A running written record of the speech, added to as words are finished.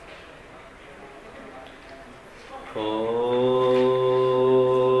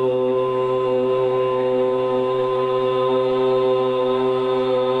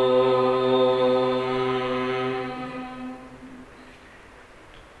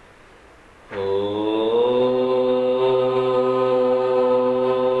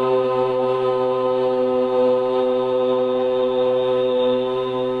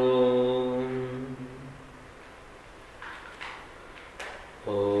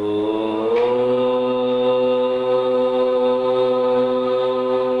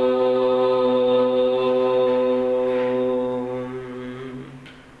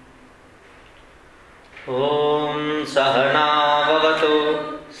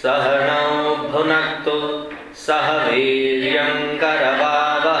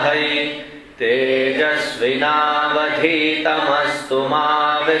तेजस्विनावधीतमस्तु मा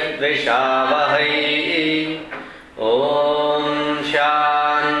विद्विषावहै। ओम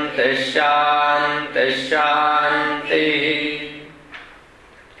शांति शांति शांति।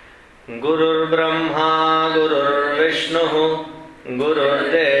 गुरुर्ब्रह्मा गुरुर्विष्णुः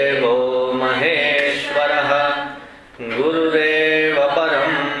गुरुर्देवो महेश्वरः गुरुरेव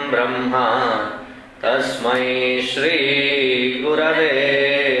परं ब्रह्मा तस्मै श्री गुरवे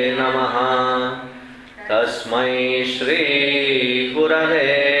नमः। तस्मै श्री गुरवे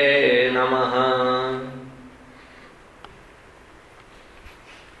नमः।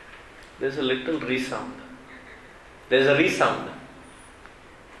 There's a little resound. There's a resound.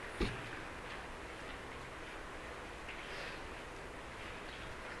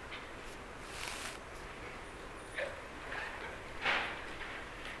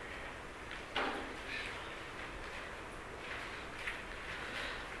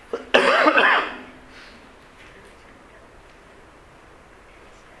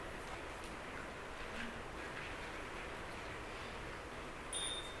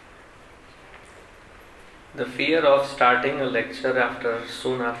 The fear of starting a lecture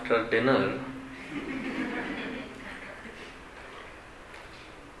soon after dinner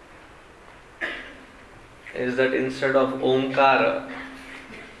is that instead of Omkara,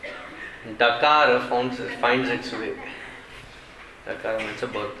 Dakara finds its way. Dakara means a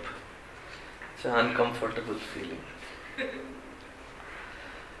burp. It's an uncomfortable feeling.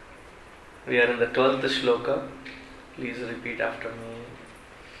 We are in the 12th shloka. Please repeat after me.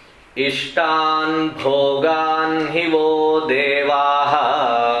 इष्टान् भोगान् हि वो देवाः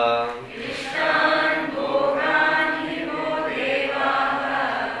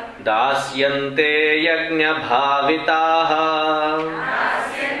दास्यन्ते यज्ञभाविताः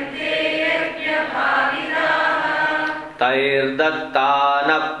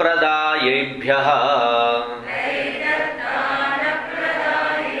तैर्दत्तानप्रदायेभ्यः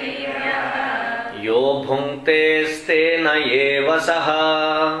यो भुङ्क्तेस्तेन एव सः।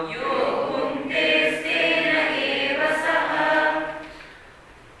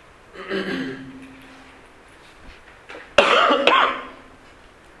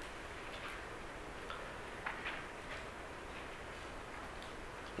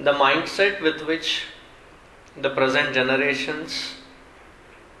 The mindset with which the present generations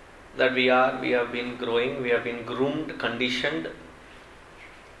that we have been growing, we have been groomed, conditioned,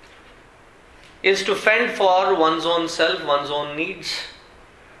 is to fend for one's own self, one's own needs,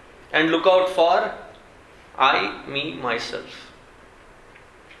 and look out for I, me, myself.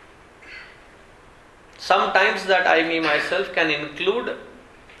 Sometimes that I, me, myself can include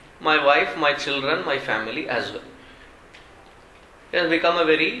my wife, my children, my family as well. It has become a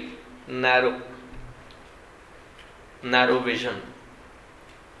very narrow vision.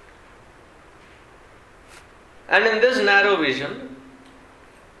 And in this narrow vision,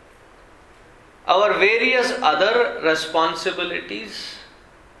 our various other responsibilities,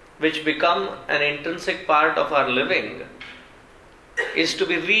 which become an intrinsic part of our living, is to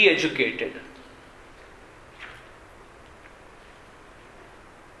be re-educated.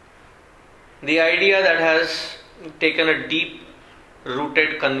 The idea that has taken a deep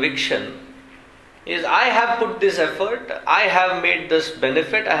rooted conviction is I have put this effort, I have made this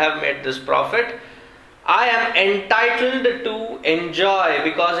benefit, I have made this profit, I am entitled to enjoy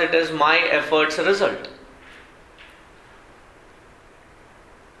because it is my effort's result.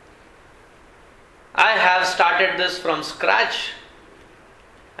 I have started this from scratch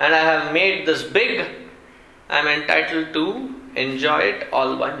and I have made this big, I am entitled to enjoy it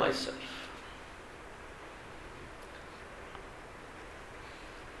all by myself.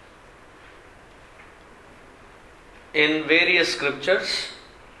 In various scriptures,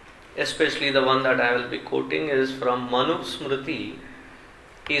 especially the one that I will be quoting is from Manu Smriti.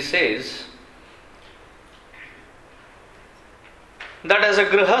 He says that as a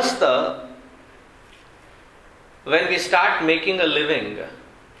grihastha, when we start making a living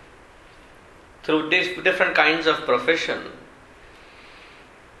through different kinds of profession,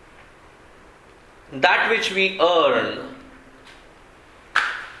 that which we earn,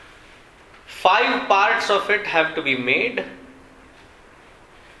 5 parts of it have to be made.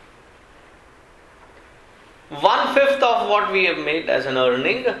 1/5 of what we have made as an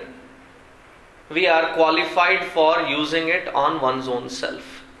earning, we are qualified for using it on one's own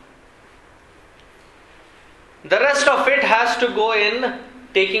self. The rest of it has to go in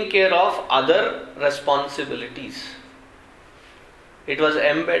taking care of other responsibilities. It was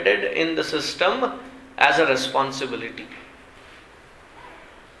embedded in the system as a responsibility.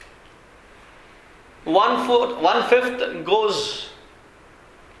 1/5 goes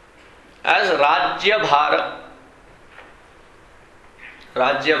as Rajya Bhara.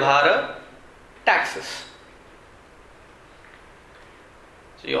 Rajya Bhara, taxes.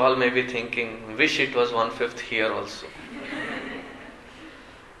 So you all may be thinking, wish it was 1/5 here also.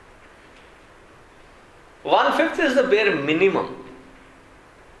 1/5 is the bare minimum.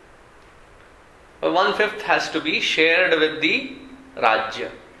 1/5 has to be shared with the Rajya.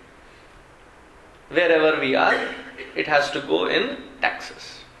 Wherever we are, it has to go in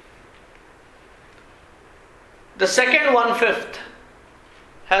taxes. The second 1/5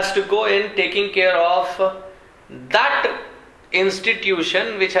 has to go in taking care of that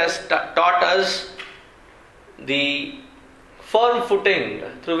institution which has taught us the firm footing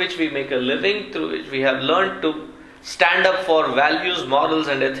through which we make a living, through which we have learned to stand up for values, morals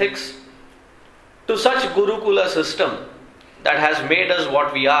and ethics, to such Gurukula system that has made us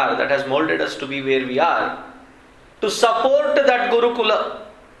what we are, that has molded us to be where we are. To support that Gurukula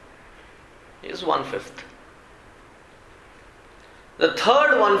is 1/5. The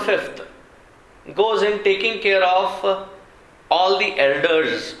third 1/5 goes in taking care of all the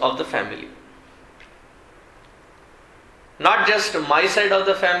elders of the family. Not just my side of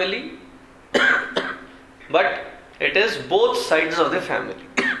the family, but it is both sides of the family.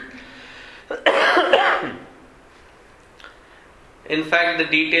 In fact, the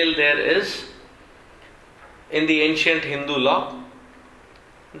detail there is, in the ancient Hindu law,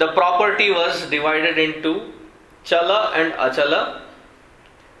 the property was divided into Chala and Achala.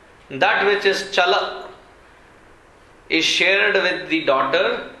 That which is Chala is shared with the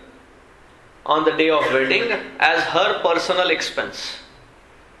daughter on the day of wedding as her personal expense.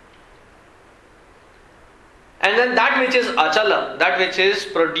 And then that which is Achala, that which is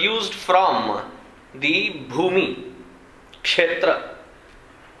produced from the Bhumi, Kshetra,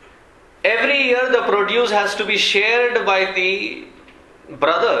 every year the produce has to be shared by the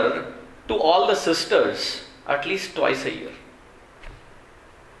brother to all the sisters at least twice a year.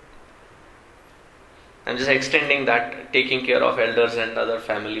 I'm just extending that, taking care of elders and other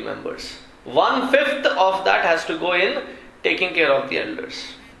family members. 1/5 of that has to go in taking care of the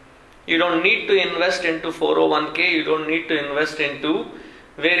elders. You don't need to invest into 401k, you don't need to invest into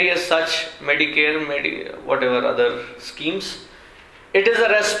various such Medicare, whatever other schemes. It is a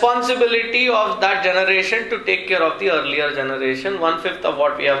responsibility of that generation to take care of the earlier generation. 1/5 of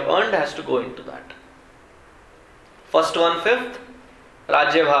what we have earned has to go into that. First 1/5,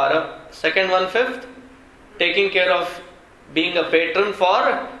 Rajya Bhara. Second 1/5, taking care of being a patron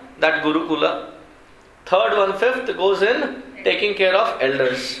for that Gurukula. Third 1/5 goes in taking care of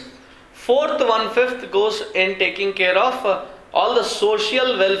elders. Fourth 1/5 goes in taking care of all the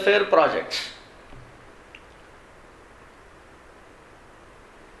social welfare projects.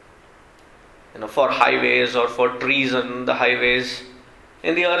 For highways or for trees on the highways.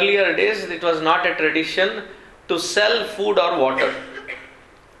 In the earlier days, it was not a tradition to sell food or water.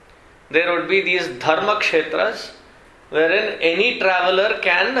 There would be these dharma kshetras wherein any traveler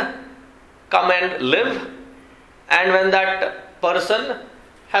can come and live, and when that person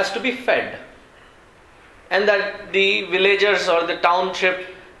has to be fed, and that the villagers or the township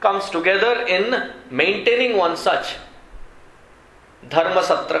comes together in maintaining one such dharma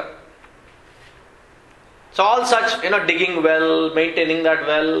satra. So all such, digging well, maintaining that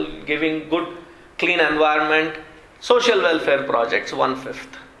well, giving good clean environment, social welfare projects,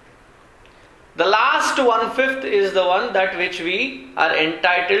 1/5. The last 1/5 is the one that which we are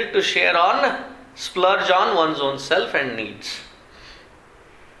entitled to share on, splurge on one's own self and needs.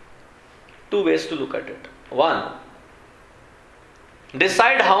 Two ways to look at it. One,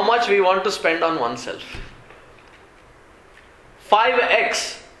 decide how much we want to spend on oneself. 5x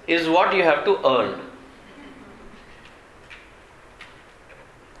is what you have to earn.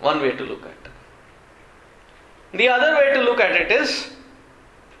 One way to look at it. The other way to look at it is,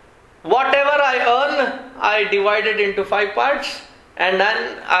 whatever I earn, I divide it into 5 parts, and then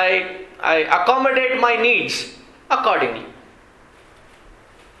I accommodate my needs accordingly.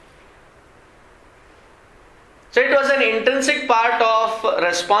 So it was an intrinsic part of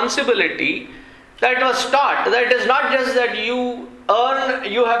responsibility that was taught. That it is not just that you earn,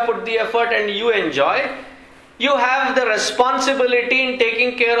 you have put the effort and you enjoy. You have the responsibility in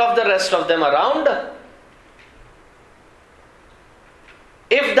taking care of the rest of them around.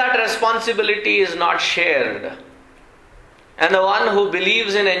 If that responsibility is not shared, and the one who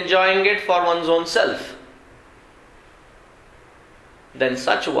believes in enjoying it for one's own self, then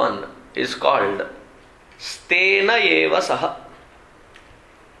such one is called Stena eva saha.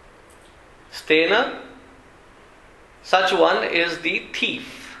 Stena, such one is the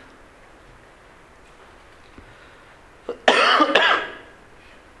thief.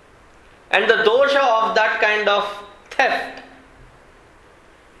 And the dosha of that kind of theft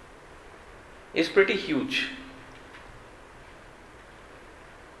is pretty huge.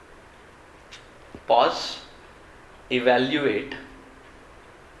 Pause, evaluate.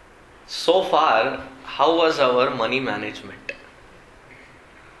 So far, how was our money management?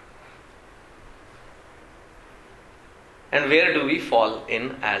 And where do we fall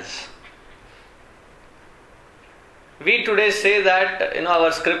in as? We today say that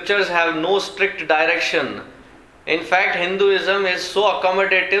our scriptures have no strict direction. In fact, Hinduism is so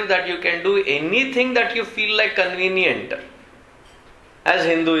accommodative that you can do anything that you feel like convenient as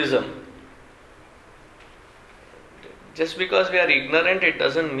Hinduism. Just because we are ignorant, it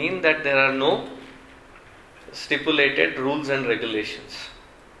doesn't mean that there are no stipulated rules and regulations.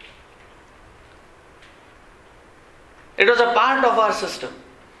 It was a part of our system.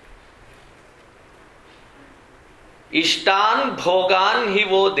 Ishtan bhogan hi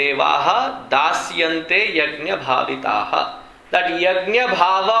vo devaha dasyante yajna bhavitaha. That yajna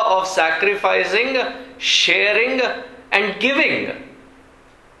bhava of sacrificing, sharing and giving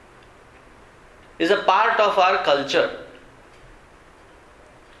is a part of our culture.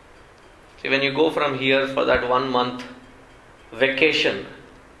 See, when you go from here for that 1 month vacation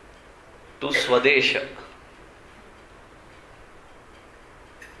to Swadesha,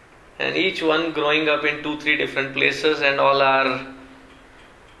 and each one growing up in 2-3 different places, and all our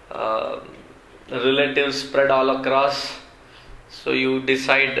relatives spread all across. So you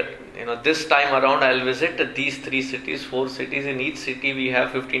decide, this time around I'll visit these 3 cities, 4 cities. In each city we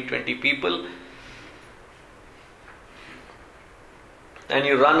have 15-20 people. And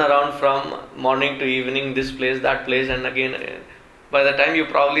you run around from morning to evening, this place, that place, and again, by the time you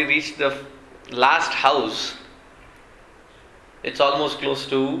probably reach the last house, it's almost close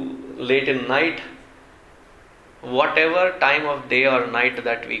to late in night. Whatever time of day or night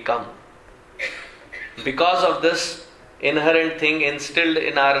that we come, because of this inherent thing instilled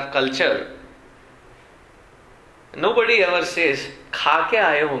in our culture, nobody ever says, "Kha ke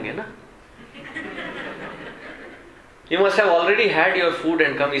aaye honge na?" You must have already had your food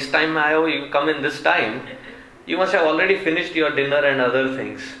and come. Is time mein aaye ho, you come in this time. You must have already finished your dinner and other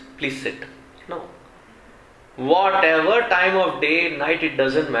things. Please sit. No. Whatever time of day, night, it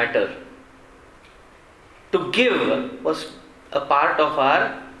doesn't matter. To give was a part of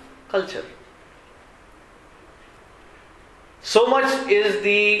our culture. So much is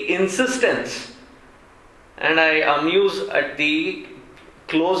the insistence, and I amuse at the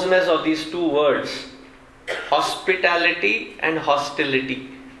closeness of these 2 words, hospitality and hostility.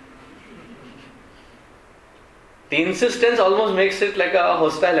 The insistence almost makes it like a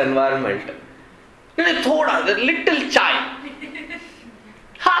hostile environment. Thoda, the little chai,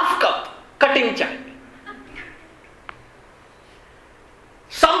 half cup, cutting chai.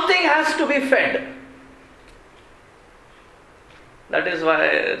 Something has to be fed. That is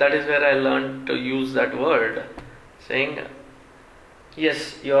where I learned to use that word, saying,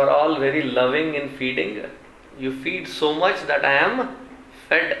 yes, you are all very loving in feeding. You feed so much that I am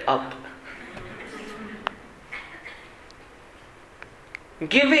fed up.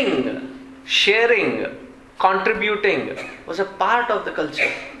 Giving, sharing, contributing was a part of the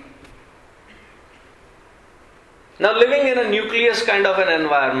culture. Now, living in a nucleus kind of an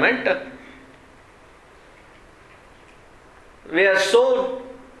environment, we are so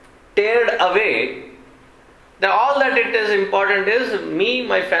teared away that all that it is important is me,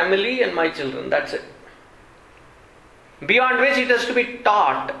 my family and my children. That's it. Beyond which it has to be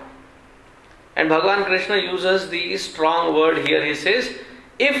taught. And Bhagavan Krishna uses the strong word here. He says,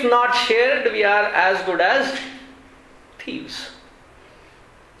 if not shared, we are as good as thieves.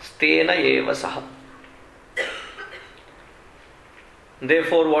 Stena eva saha.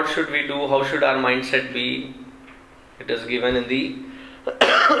 Therefore, what should we do? How should our mindset be? It is given in the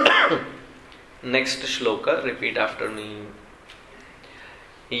next shloka. Repeat after me.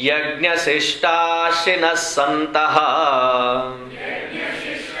 यज्ञशिष्टाशिनः सन्तः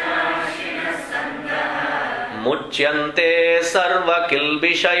मुच्यन्ते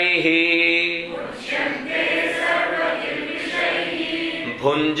सर्वकिल्बिषैः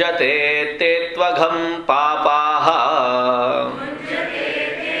भुञ्जते ते त्वघं पापाः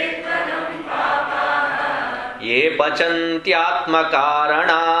ये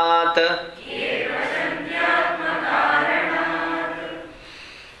पचन्त्यात्मकारणात्.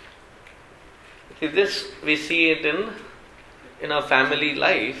 This we see it in a family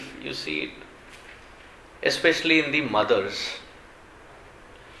life. You see it especially in the mothers.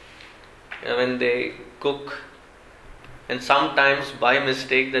 When they cook, and sometimes by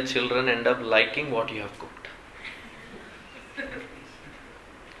mistake the children end up liking what you have cooked.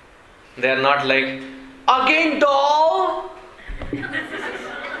 They are not like, again doll!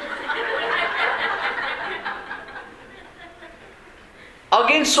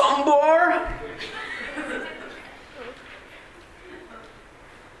 Again sambar!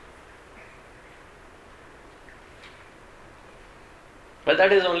 But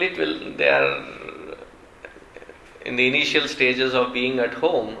that is only till they are in the initial stages of being at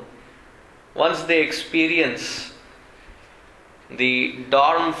home. Once they experience the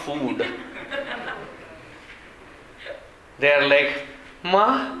dorm food, they are like,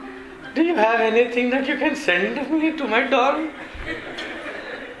 Ma, do you have anything that you can send me to my dorm?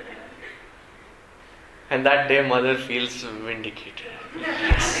 And that day mother feels vindicated.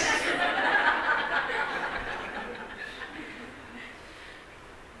 Yes.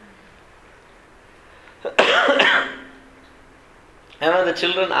 And when the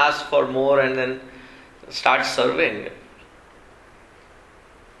children ask for more and then start serving,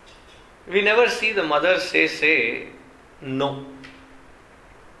 we never see the mother say no.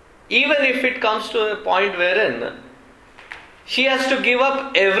 Even if it comes to a point wherein she has to give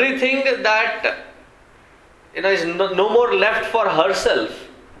up everything that is no more left for herself,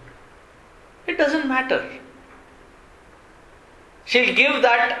 it doesn't matter. She'll give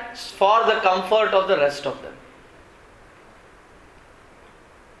that for the comfort of the rest of them.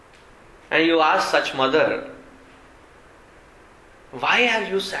 And you ask such mother, why are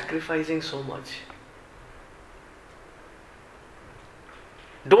you sacrificing so much?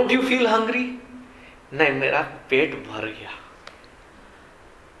 Don't you feel hungry? नहीं, मेरा पेट भर गया.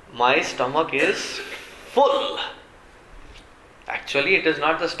 My stomach is full. Actually, it is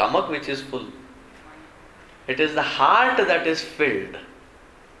not the stomach which is full. It is the heart that is filled.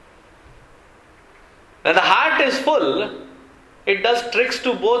 When the heart is full, it does tricks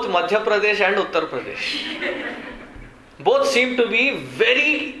to both Madhya Pradesh and Uttar Pradesh. Both seem to be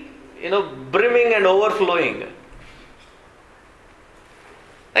very, brimming and overflowing.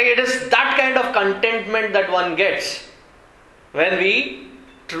 Like it is that kind of contentment that one gets when we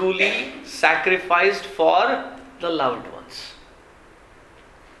truly sacrificed for the loved ones.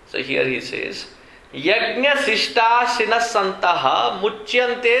 So here he says, Yajna Sishta Sinasantaha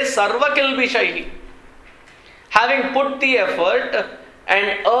Muchyante Sarvakilbishaihi. Having put the effort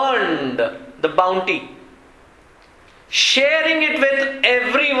and earned the bounty, sharing it with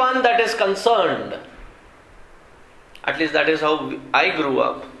everyone that is concerned. At least that is how I grew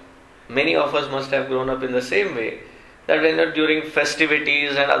up. Many of us must have grown up in the same way. That when during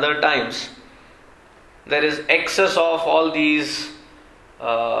festivities and other times, there is excess of all these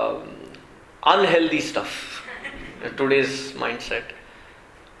unhealthy stuff. Today's mindset.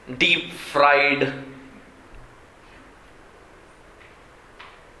 Deep fried.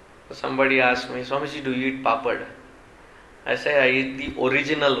 Somebody asked me, Swamiji, do you eat papad? I say, I eat the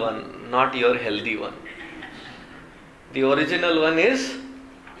original one, not your healthy one. The original one is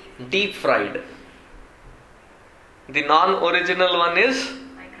deep fried. The non-original one is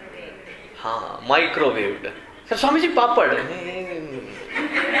microwaved. So, Swamiji, papad.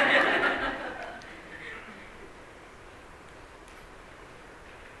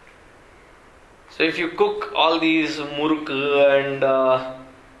 So if you cook all these muruk and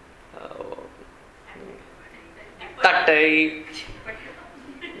tattai,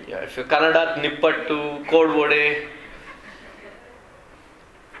 if you Kannada nippattu, kodvode,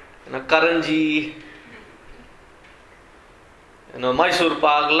 karanji, Mysore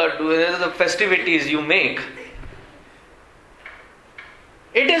pak, laddu, the festivities you make.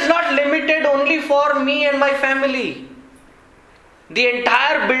 It is not limited only for me and my family. The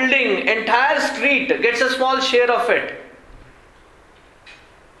entire building, entire street gets a small share of it.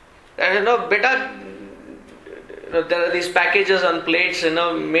 And beta, there are these packages on plates,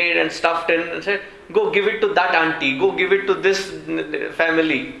 made and stuffed in. And say, go give it to that auntie. Go give it to this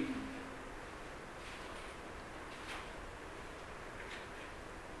family.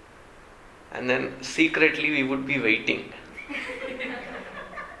 And then secretly we would be waiting.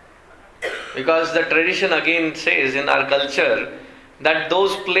 Because the tradition again says in our culture that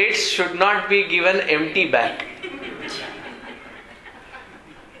those plates should not be given empty back.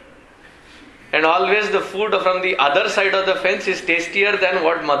 And always the food from the other side of the fence is tastier than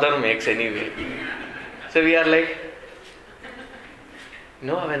what mother makes anyway. So we are like,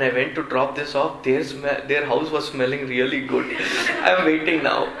 no, when I went to drop this off, their house was smelling really good. I am waiting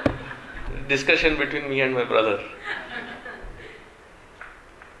now. Discussion between me and my brother.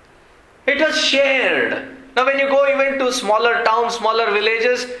 It was shared. Now when you go even to smaller towns, smaller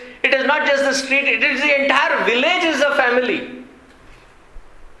villages, it is not just the street, it is the entire village is a family.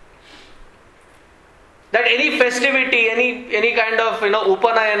 That any festivity, any kind of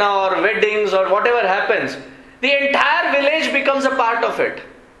Upanayana or weddings or whatever happens, the entire village becomes a part of it.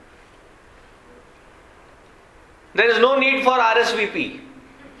 There is no need for RSVP.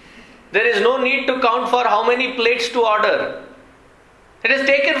 There is no need to count for how many plates to order. It is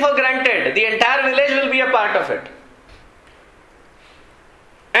taken for granted. The entire village will be a part of it.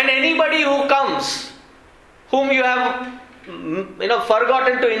 And anybody who comes, whom you have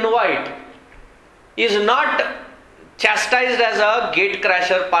forgotten to invite, is not chastised as a gate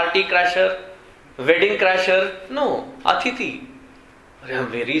crasher, party crasher, wedding crasher. No, Atithi. I am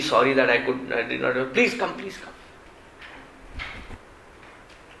very sorry that I did not. Please come.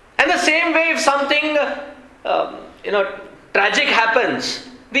 And the same way, if something tragic happens,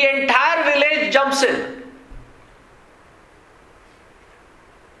 the entire village jumps in.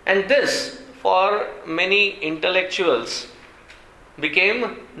 And this, for many intellectuals,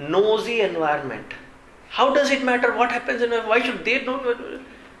 became nosy environment. How does it matter what happens in life? Why should they know?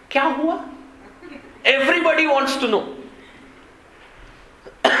 Kya hua? Everybody wants to know.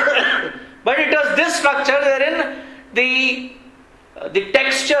 But it was this structure wherein the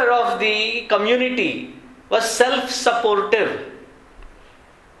texture of the community was self-supportive.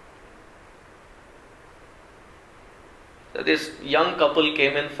 So this young couple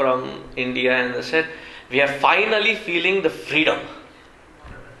came in from India and they said, we are finally feeling the freedom.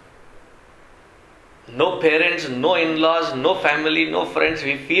 No parents, no in-laws, no family, no friends.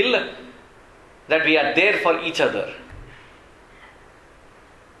 We feel that we are there for each other.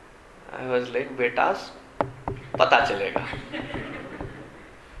 I was like, betas, pata chalega.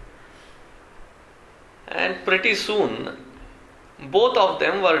 And pretty soon, both of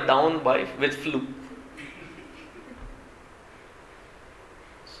them were down with flu.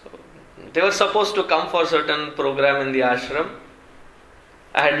 So they were supposed to come for a certain program in the ashram.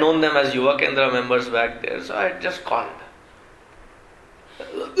 I had known them as Yuva Kendra members back there, so I had just called.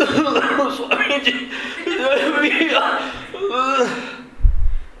 So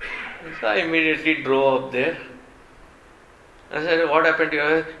I immediately drove up there. I said, what happened to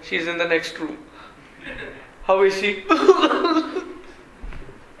her? She's in the next room. How is she?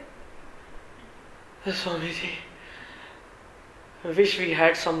 Swamiji, I wish we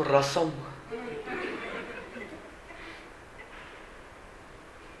had some rasam.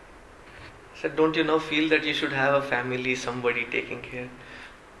 I said, don't you now feel that you should have a family, somebody taking care?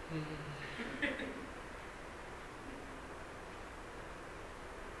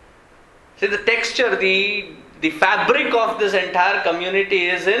 See, the texture, the fabric of this entire community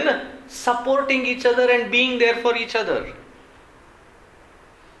is in supporting each other and being there for each other.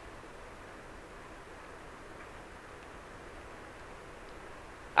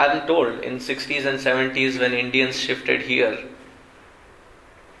 I'm told in 60s and 70s when Indians shifted here,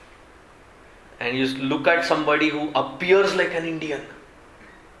 and you look at somebody who appears like an Indian,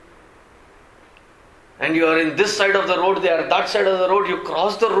 and you are in this side of the road, they are that side of the road, you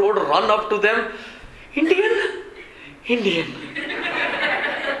cross the road, run up to them, Indian.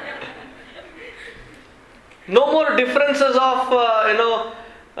 No more differences of,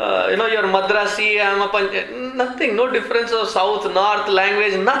 your Madrasi, I am a Punjabi, nothing, no difference of south, north,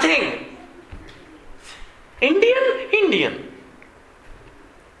 language, nothing. Indian.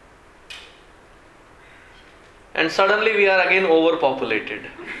 And suddenly we are again overpopulated.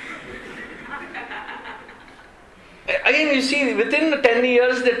 Again, you see, within 10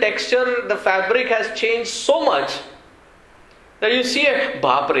 years, the texture, the fabric has changed so much that you see a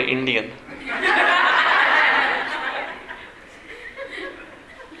Bapre, Indian.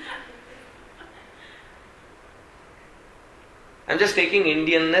 I'm just taking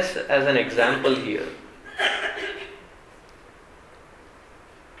Indianness as an example here.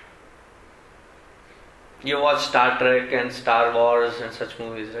 You watch Star Trek and Star Wars and such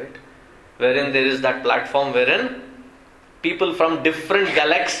movies, right? Wherein there is that platform wherein people from different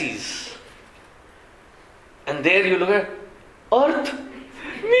galaxies, and there you look at Earth,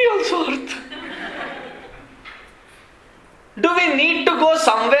 me also Earth.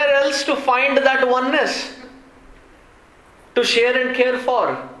 find that oneness to share and care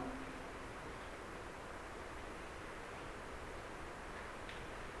for.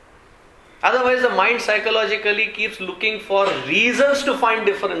 Otherwise, the mind psychologically keeps looking for reasons to find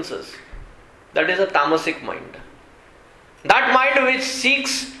differences. That is a tamasic mind. That mind which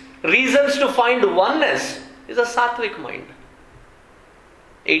seeks reasons to find oneness is a sattvic mind.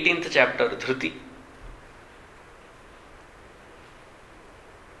 18th chapter, Dhruti.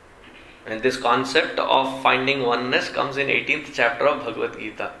 And this concept of finding oneness comes in 18th chapter of Bhagavad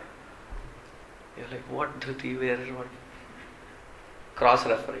Gita. You're like, what Dhruti? Where? What?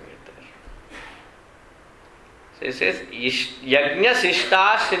 Cross-referring it there. So it says, Yajna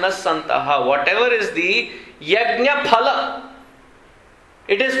Sishta Shinas Santaha. Whatever is the Yajna Phala,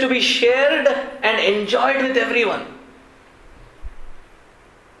 it is to be shared and enjoyed with everyone.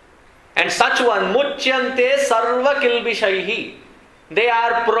 And such one, Muchyante Sarva Kilbishaihi. They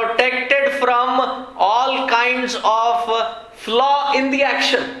are protected from all kinds of flaw in the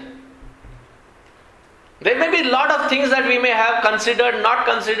action. There may be a lot of things that we may have considered, not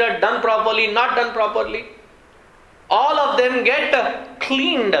considered, done properly, not done properly. All of them get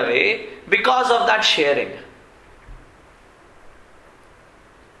cleaned away because of that sharing.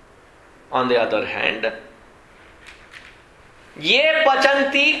 On the other hand, Ye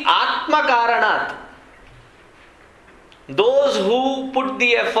Pachanti Atma Karanat. Those who put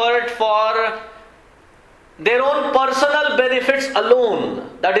the effort for their own personal benefits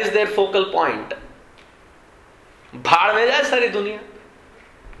alone, that is their focal point. Bhaad mein jaye sari duniya.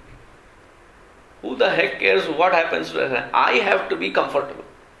 Who the heck cares what happens to us? I have to be comfortable.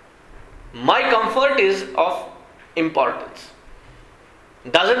 My comfort is of importance.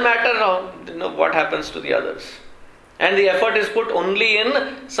 Doesn't matter what happens to the others. And the effort is put only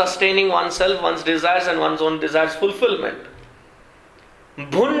in sustaining oneself, one's desires and one's own desires fulfillment.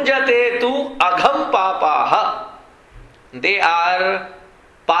 Bhunjate tu agham papaha. They are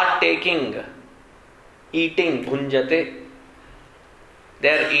partaking, eating, bhunjate. They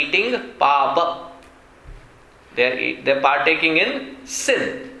are eating papa. They are partaking in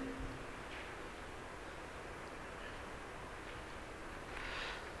sin.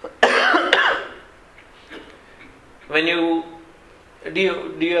 When do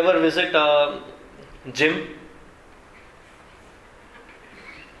you ever visit a gym?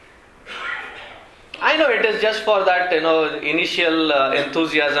 I know it is just for that initial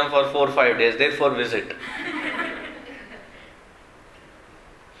enthusiasm for 4 or 5 days. Therefore, visit.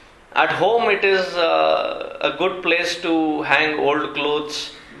 At home, it is a good place to hang old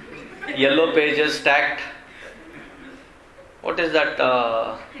clothes, yellow pages stacked. What is that?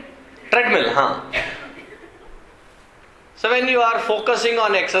 Treadmill, huh? So when you are focusing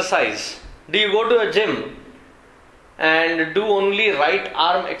on exercise, do you go to a gym and do only right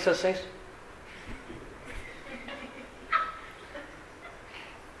arm exercise?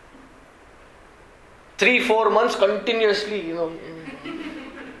 Three, 4 months continuously,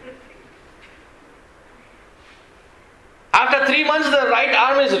 After 3 months, the right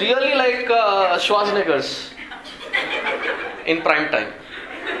arm is really like Schwarzenegger's in prime time.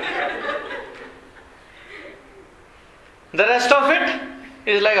 The rest of it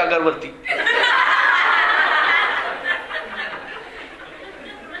is like agarbatti.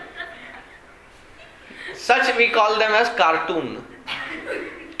 Such we call them as cartoon,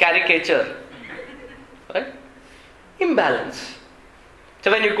 caricature, right? Imbalance.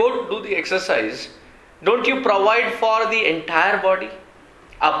 So when you go to do the exercise, don't you provide for the entire body?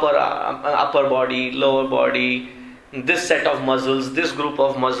 Upper body, lower body, this set of muscles, this group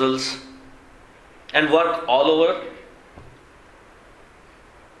of muscles, and work all over?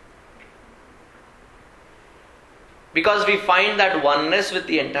 Because we find that oneness with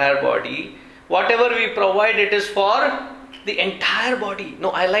the entire body, whatever we provide, it is for the entire body. No,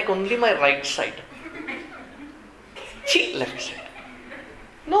 I like only my right side. Left side.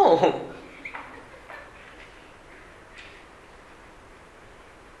 No.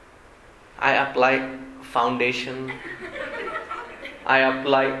 I apply foundation. I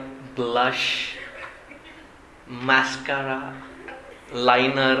apply blush, mascara,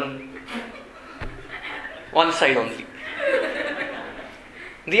 liner. One side only.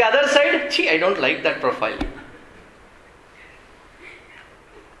 The other side, I don't like that profile.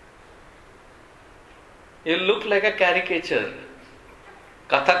 You look like a caricature.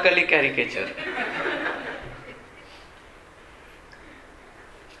 Kathakali caricature.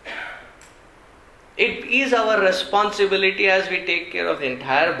 It is our responsibility as we take care of the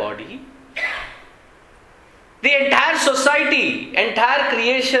entire body. The entire society, entire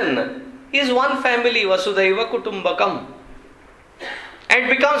creation is one family, Vasudhaiva Kutumbakam. and it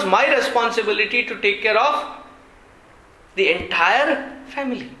becomes my responsibility to take care of the entire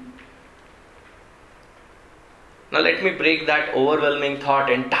family. Now let me break that overwhelming thought.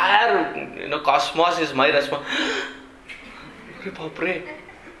 Entire cosmos is my responsibility.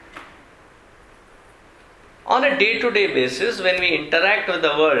 On a day-to-day basis, when we interact with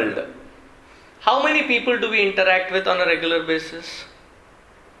the world, how many people do we interact with on a regular basis?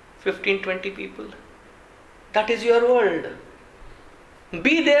 15-20 people. That is your world.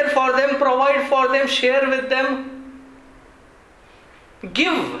 Be there for them, provide for them, share with them,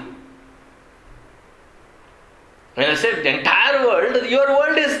 give. When I say the entire world, your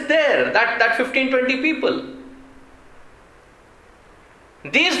world is there, that 15-20 people.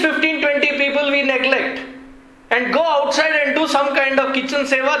 These 15-20 people we neglect and go outside and do some kind of kitchen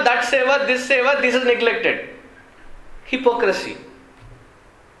seva, this is neglected. Hypocrisy.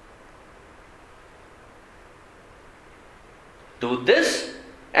 Do this,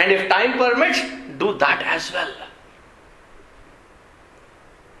 and if time permits, do that as well.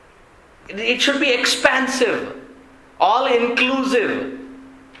 It should be expansive, all inclusive.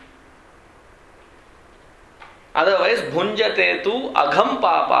 Otherwise, bhunjate tu agham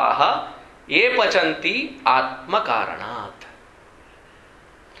papaha ye pachanti atma karanat.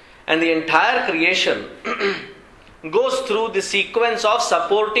 And the entire creation goes through the sequence of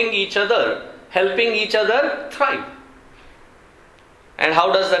supporting each other, helping each other thrive. And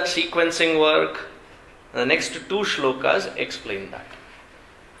how does that sequencing work? The next two shlokas explain that.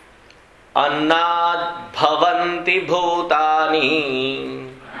 Annad bhavanti bhutani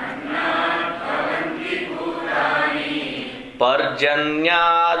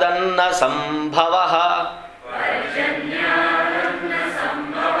parjanyadanna sambhavaha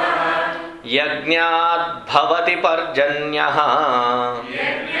yajñād bhavati parjanyaha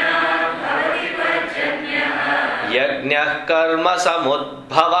yajñah karma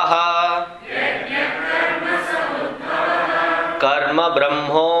samudbhavaha karma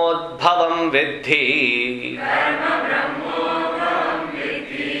brahmodbhavam vidhi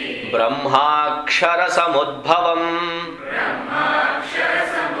brahmakshara samudbhavam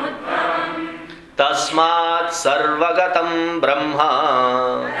tasmat sarvagatam brahma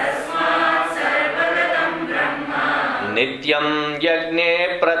nityam yajñe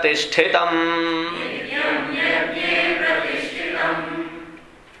pratishthitam.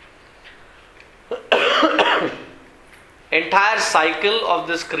 Entire cycle of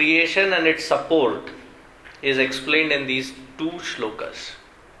this creation and its support is explained in these two shlokas.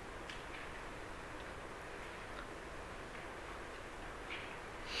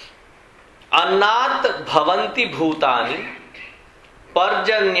 Annat bhavanti bhutani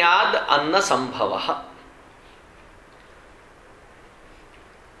parjanyad anna sambhavaha.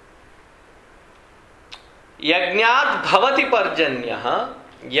 Yajñād bhavati parjanyaha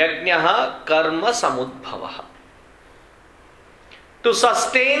yajñah karma samudbhavaha. To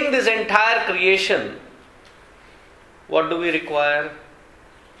sustain this entire creation, what do we require?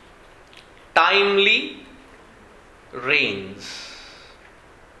 Timely rains.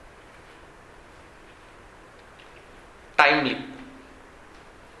 Timely.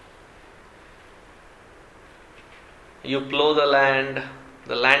 You plow the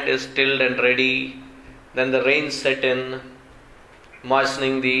land is tilled and ready, then the rains set in,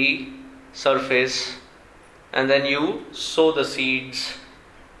 moistening the surface, and then you sow the seeds.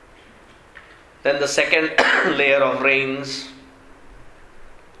 Then the second layer of rains.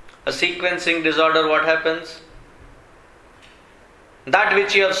 A sequencing disorder, what happens? That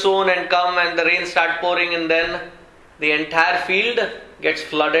which you have sown and come and the rains start pouring, and then the entire field gets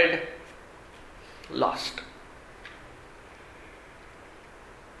flooded, lost.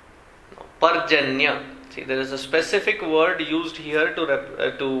 Parjanya. See, there is a specific word used here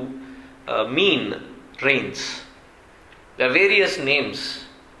to mean rains. There are various names.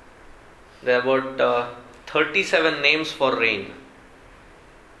 There are about 37 names for rain.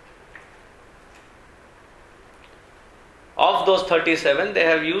 Of those 37, they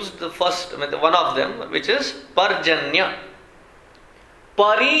have used the first, one of them, which is Parjanya.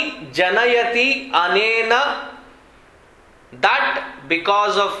 Pari janayati anena, that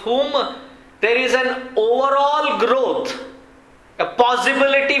because of whom there is an overall growth, a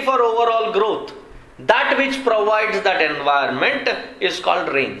possibility for overall growth. That which provides that environment is called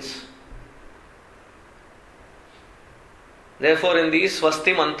rains. Therefore, in the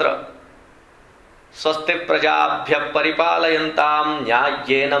Swasti mantra, Swasti prajabhya paripalayantam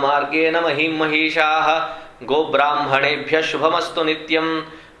nyāyena margena mahim mahishaha go brahmanebhya shubhamastu nityam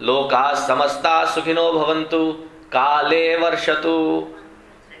loka samasta sukhino bhavantu kale varshatu.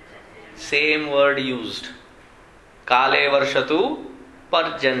 Same word used. Kale varshatu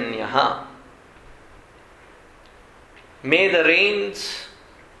parjanyah. May the rains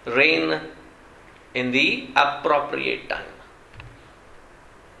rain in the appropriate time.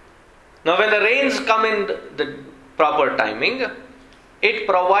 Now when the rains come in the proper timing, it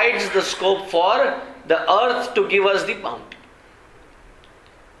provides the scope for the earth to give us the bounty.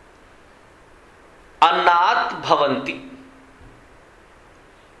 Annat bhavanti.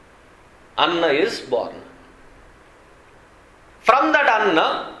 Anna is born. From that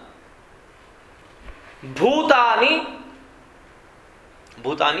Anna, Bhutani,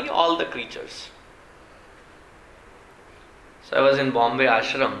 all the creatures. So I was in Bombay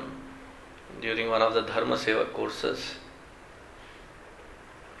ashram during one of the Dharma Seva courses.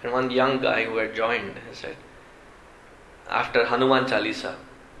 And one young guy who had joined, he said, after Hanuman Chalisa,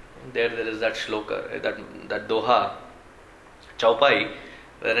 there is that shloka, that doha, chaupai,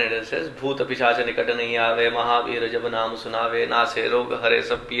 wherein it says, Bhuta Pishacha Nikata Nahi Aave, Mahavira Jab Naam Sunave, Nase Rog Hare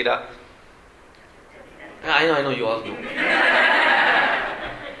Sab Pira. I know, you all do.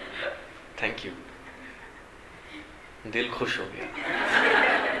 Thank you. Dil khush ho gaya.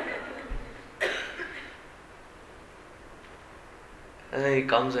 And then he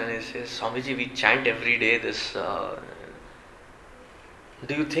comes and he says, Swamiji, we chant every day this. Do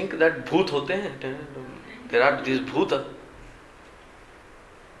you think that bhoot hote hain? There are these bhoota.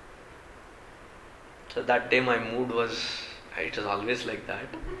 So that day my mood was, it was always like that.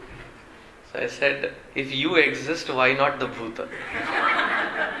 So I said, if you exist, why not the bhoota?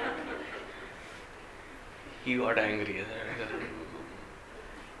 He got angry. He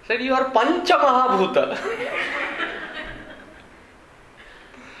said, you are Pancha Mahabhuta.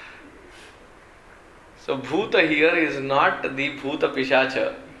 So Bhuta here is not the Bhuta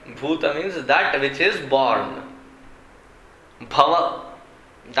Pishacha. Bhuta means that which is born. Bhava,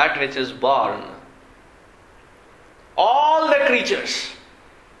 that which is born. All the creatures.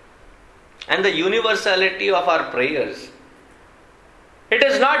 And the universality of our prayers. It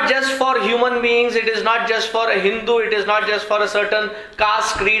is not just for human beings, it is not just for a Hindu, it is not just for a certain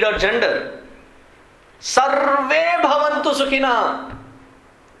caste, creed or gender. Sarve bhavantu sukhina.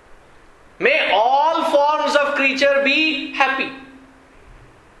 May all forms of creature be happy.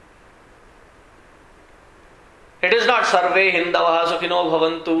 It is not sarve hindavaha sukhino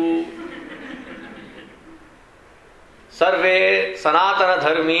bhavantu. Sarve sanatana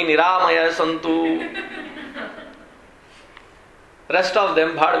dharmi niramaya santu. Rest of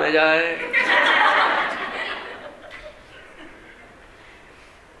them bhad mein jaye.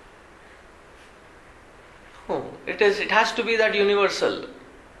 Oh, it has to be that universal.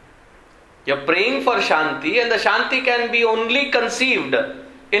 You're praying for Shanti, and the Shanti can be only conceived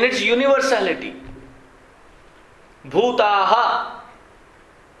in its universality. Bhutaha.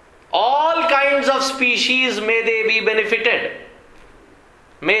 All kinds of species, may they be benefited.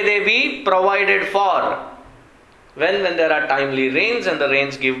 May they be provided for. When there are timely rains, and the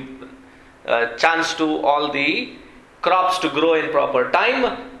rains give a chance to all the crops to grow in proper time,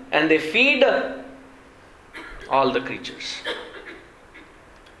 and they feed all the creatures.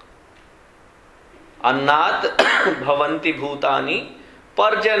 Annat bhavanti bhutani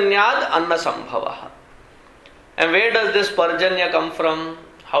parjanyad anna sambhavaha. And where does this parjanya come from?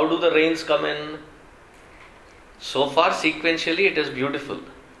 How do the rains come in? So far sequentially it is beautiful.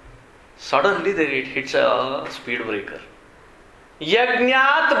 Suddenly there it hits a speed breaker.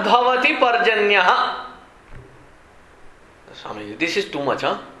 Yajnat bhavati parjanyaha. Swamiji, this is too much,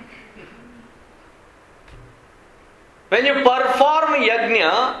 huh? When you perform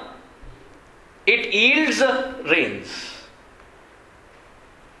yajna, it yields rains.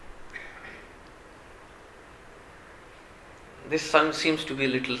 This seems to be a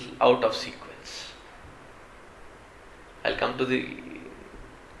little out of sequence. I'll come to the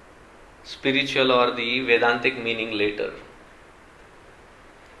spiritual or the Vedantic meaning later.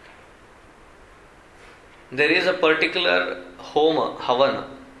 There is a particular homa, havan,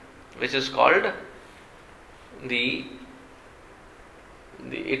 which is called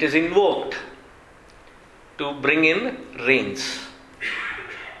it is invoked to bring in rains.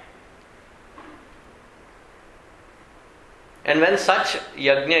 And when such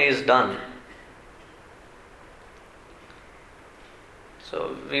yajna is done,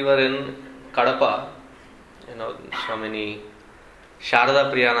 so we were in Kadapa, so many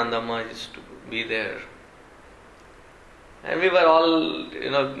Sharada Priyanandamma used to be there. And we were all,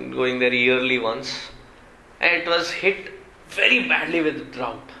 going there yearly once. And it was hit very badly with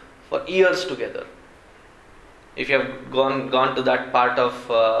drought for years together. If you have gone to that part of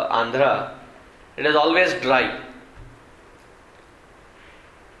Andhra, it is always dry.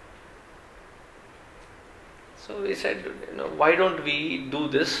 So we said, why don't we do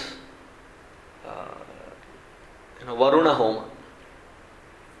this Varuna Homa.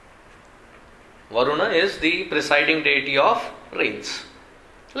 Varuna is the presiding deity of rains.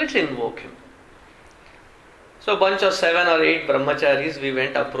 Let's invoke him. So a bunch of 7 or 8 brahmacharis, we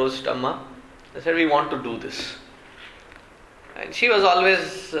went, approached Amma. They said, we want to do this. And she was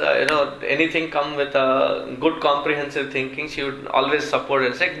always, anything come with a good comprehensive thinking, she would always support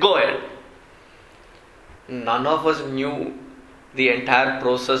and say, go ahead. None of us knew the entire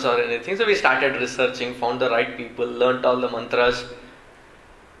process or anything. So we started researching, found the right people, learnt all the mantras.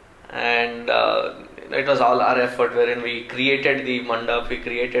 And it was all our effort, wherein we created the mandap, we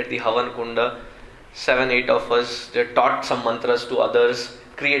created the Havan Kunda. 7, 8 of us, they taught some mantras to others,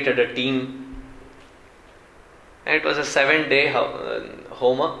 created a team. And it was a 7-day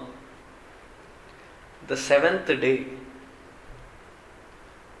Homa. The 7th day,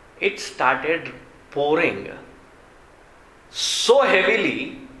 it started pouring so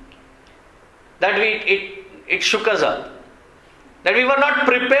heavily that it shook us up. That we were not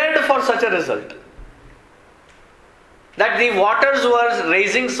prepared for such a result. That the waters were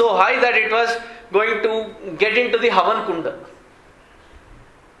raising so high that it was going to get into the Havan Kunda.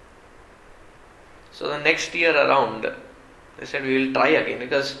 So the next year around, they said we will try again,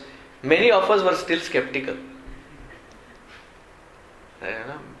 because many of us were still skeptical.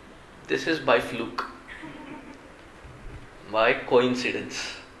 This is by fluke, by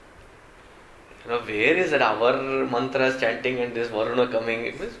coincidence. Where is it our mantras chanting and this Varuna coming?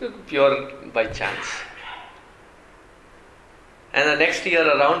 It was pure by chance. And the next year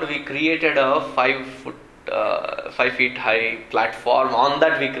around, we created a 5 feet high platform. On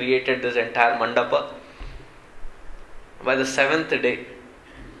that we created this entire mandapa. By the 7th day,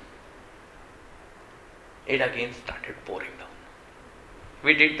 it again started pouring down.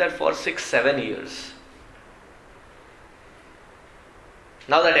 We did that for 6-7 years.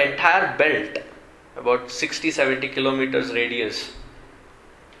 Now that entire belt, about 60-70 kilometers radius,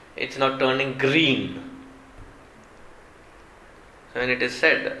 it's now turning green. So when it is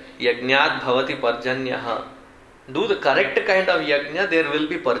said, Yajnat bhavati parjanyaha, do the correct kind of yajna, there will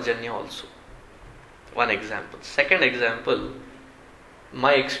be parjanya also. One example. Second example,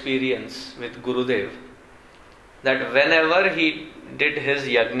 my experience with Gurudev, that whenever he did his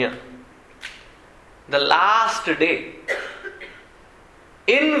yajna, the last day,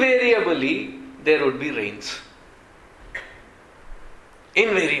 invariably there would be rains.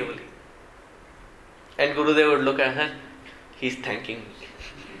 Invariably. And Gurudev would look at her, he's thanking me.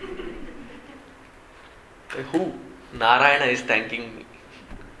 Who? Narayana is thanking me.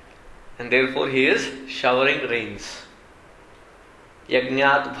 And therefore he is showering rains.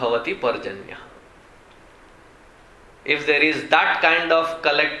 Yajnat bhavati parjanya. If there is that kind of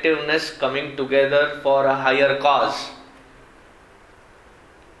collectiveness coming together for a higher cause,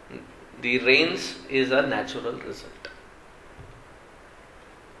 the rains is a natural result.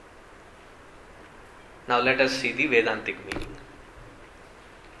 Now let us see the Vedantic meaning.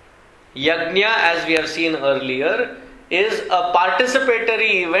 Yajna, as we have seen earlier, is a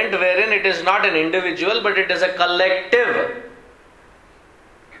participatory event wherein it is not an individual but it is a collective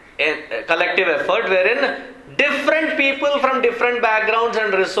effort wherein different people from different backgrounds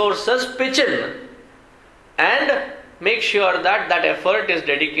and resources pitch in and make sure that that effort is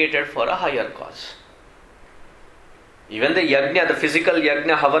dedicated for a higher cause. Even the yajna, the physical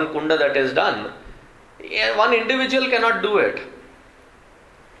yajna, Havan Kunda that is done, one individual cannot do it.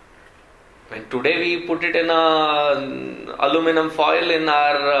 When today we put it in a aluminum foil in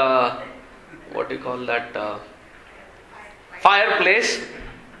our fireplace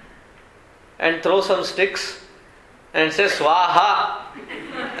and throw some sticks and say swaha,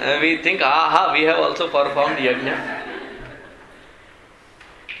 we think aha, we have also performed yajna.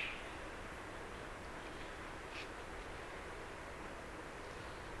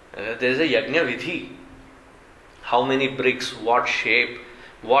 There is a yajna vidhi. How many bricks, what shape,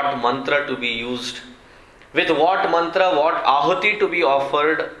 what mantra to be used, with what mantra, what ahuti to be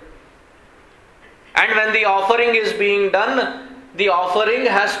offered. And when the offering is being done, the offering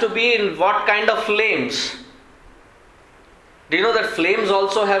has to be in what kind of flames? Do you know that flames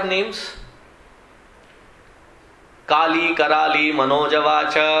also have names? Kali, Karali,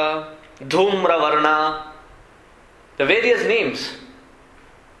 Manojavacha, Dhumra Varna, the various names.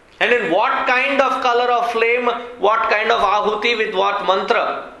 And in what kind of color of flame, what kind of ahuti with what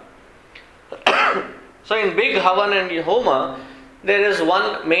mantra. So in big Havan and Homa, there is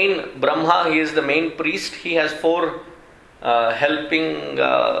one main Brahma, he is the main priest. He has 4 helping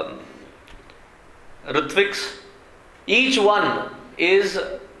Ritviks. Each one is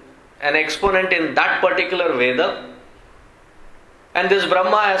an exponent in that particular Veda. And this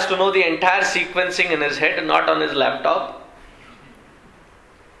Brahma has to know the entire sequencing in his head, not on his laptop.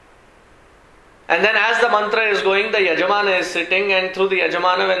 And then as the mantra is going, the Yajamana is sitting, and through the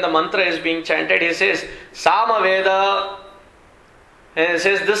Yajamana, when the mantra is being chanted, he says, Sama Veda, and he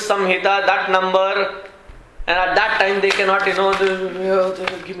says this Samhita, that number, and at that time they cannot,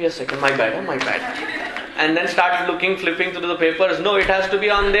 give me a second, my bad. And then start flipping through the papers. No, it has to be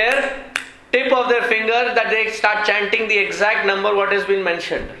on their tip of their finger that they start chanting the exact number what has been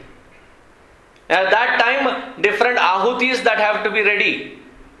mentioned. At that time, different ahutis that have to be ready.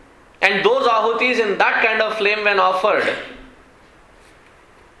 And those ahutis in that kind of flame when offered,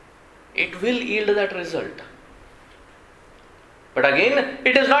 it will yield that result. But again,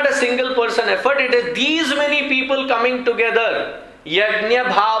 it is not a single person effort, it is these many people coming together. Yajna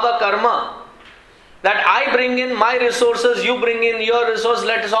bhava karma. That I bring in my resources, you bring in your resource,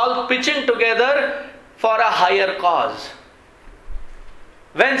 let us all pitch in together for a higher cause.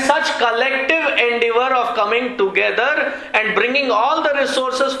 When such collective endeavor of coming together and bringing all the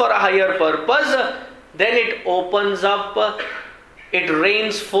resources for a higher purpose, then it opens up, it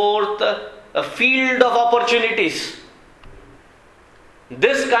rains forth a field of opportunities.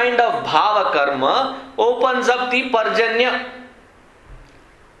 This kind of bhava karma opens up the parjanya.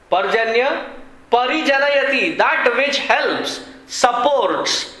 Parjanya, parijanayati, that which helps,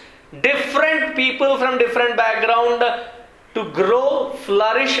 supports different people from different background to grow,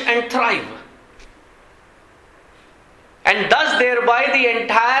 flourish and thrive. And thus thereby the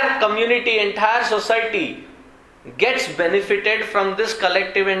entire community, entire society gets benefited from this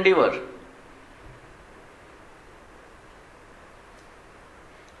collective endeavor.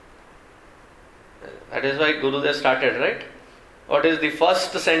 That is why Gurudev started, right? What is the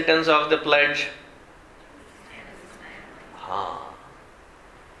first sentence of the pledge?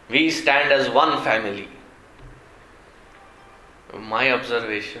 We stand as one family. My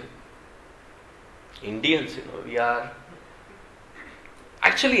observation, Indians, we are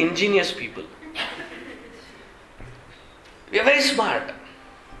actually ingenious people. We are very smart.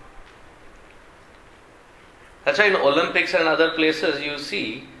 That's why in Olympics and other places you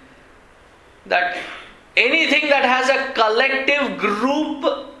see that anything that has a collective group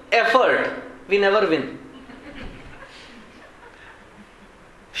effort, we never win.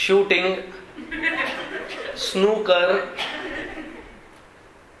 Shooting, snooker,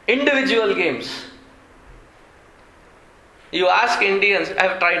 individual games. You ask Indians, I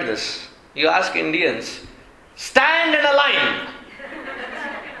have tried this. You ask Indians, stand in a line.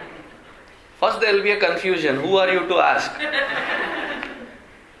 First there will be a confusion. Who are you to ask?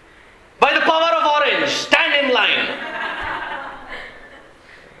 By the power of orange, stand in line.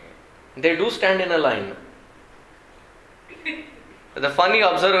 They do stand in a line. The funny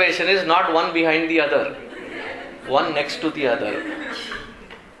observation is not one behind the other, one next to the other.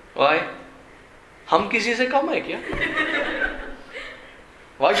 Why? हम किसी से कम है क्या?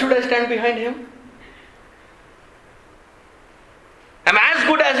 Why should I stand behind him? I'm as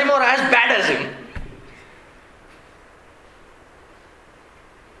good as him or as bad as him.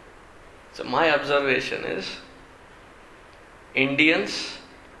 So my observation is, Indians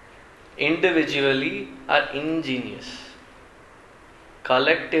individually are ingenious.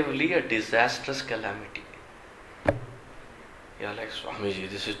 Collectively a disastrous calamity. You're like, Swamiji,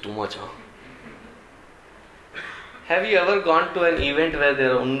 this is too much, huh? Have you ever gone to an event where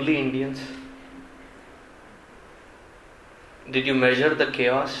there are only Indians? Did you measure the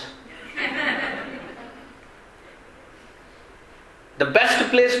chaos? The best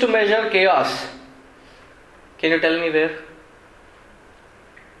place to measure chaos, can you tell me where?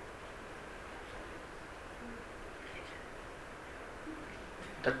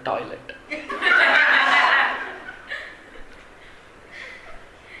 The toilet.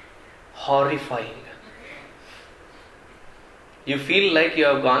 Horrifying. You feel like you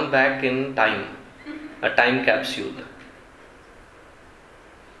have gone back in time, a time capsule.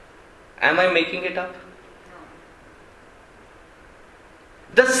 Am I making it up?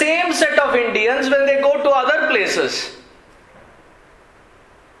 The same set of Indians, when they go to other places,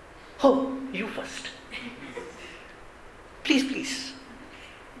 oh, you first. Please, please.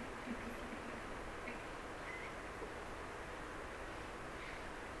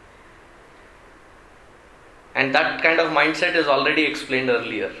 And that kind of mindset is already explained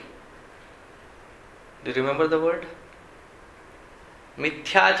earlier. Do you remember the word?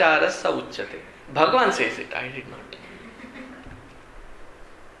 Mithyacharasya uchyate. Bhagavan says it, I did not.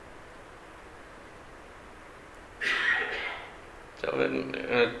 So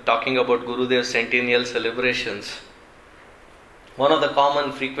when talking about Gurudev's centennial celebrations, One of the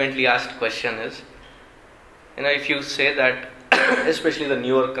common frequently asked question is, if you say that, especially the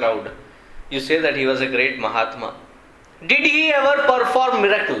newer crowd, you say that he was a great Mahatma. Did he ever perform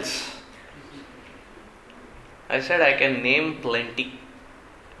miracles? I said, I can name plenty.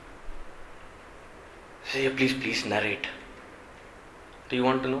 Say, please narrate. Do you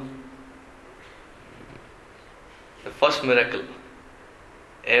want to know? The first miracle.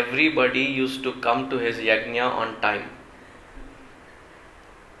 Everybody used to come to his yajna on time.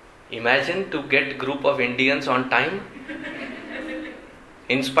 Imagine to get group of Indians on time.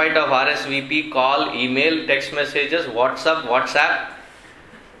 In spite of RSVP, call, email, text messages, WhatsApp.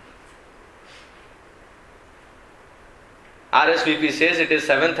 RSVP says it is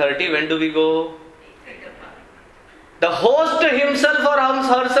 7:30. When do we go? The host himself or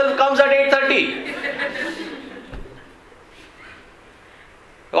herself comes at 8:30.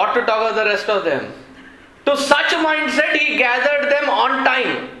 What to talk of the rest of them? To such mindset, he gathered them on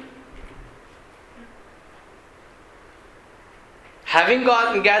time. Having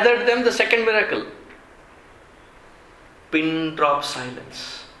gathered them, the second miracle. Pin drop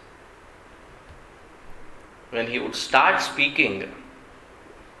silence. When he would start speaking,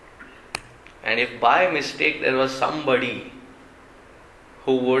 and if by mistake there was somebody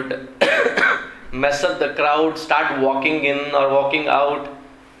who would mess up the crowd, start walking in or walking out,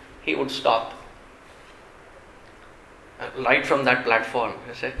 he would stop. Right from that platform,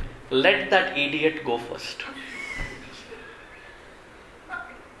 he said, let that idiot go first.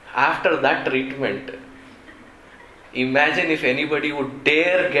 After that treatment, imagine if anybody would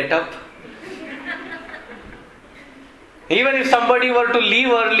dare get up. Even if somebody were to leave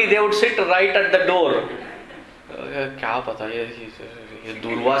early, they would sit right at the door. Kya pata, ye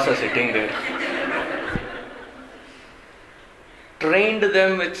Durvasa sitting there. Trained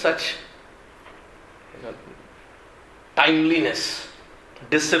them with such timeliness,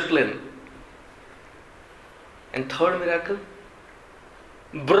 discipline. And third miracle,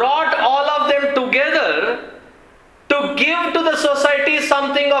 brought all of them together to give to the society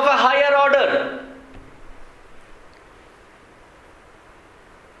something of a higher order.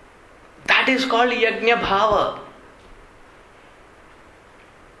 That is called Yajna Bhava.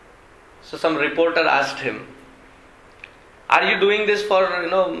 So some reporter asked him, are you doing this for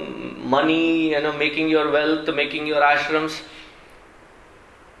money, making your wealth, making your ashrams?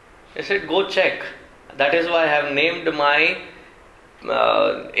 He said, go check. That is why I have named my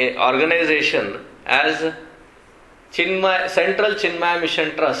organization as Central Chinmaya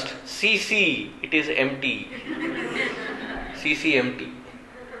Mission Trust. CC, it is empty. CC empty.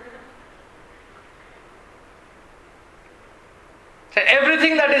 So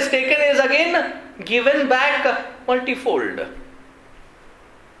everything that is taken is again given back multifold.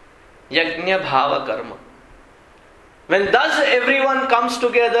 Yajna Bhava Karma. When thus everyone comes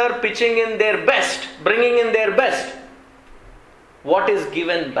together, pitching in their best, bringing in their best, what is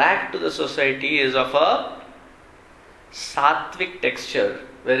given back to the society is of a sattvic texture,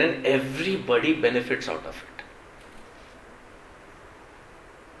 wherein everybody benefits out of it.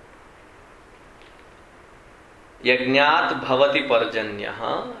 Yajnat bhavati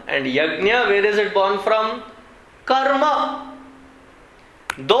parjanyaha. And yajna, where is it born from? Karma.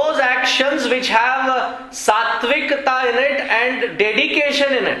 Those actions which have sattvikta in it and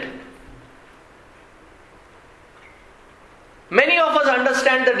dedication in it. Many of us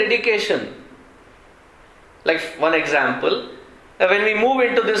understand the dedication. Like one example, when we move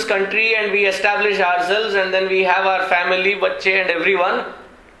into this country and we establish ourselves and then we have our family, bacche and everyone,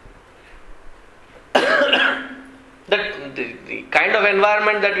 the kind of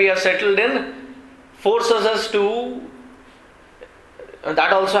environment that we have settled in forces us to,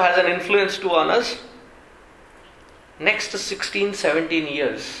 that also has an influence on us. Next 16, 17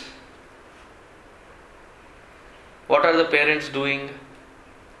 years, what are the parents doing?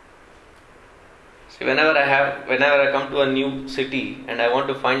 See, whenever I come to a new city and I want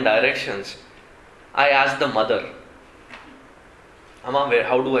to find directions, I ask the mother, Amma,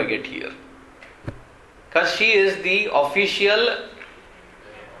 how do I get here? Because she is the official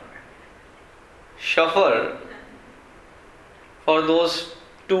chauffeur for those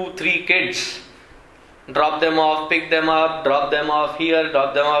 2-3 kids. Drop them off, pick them up, drop them off here,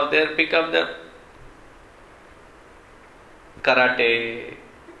 drop them off there, pick up them. Karate,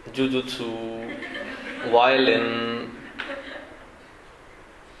 jujutsu, violin,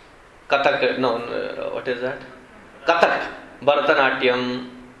 Kathak, what is that? Kathak, Bharatanatyam,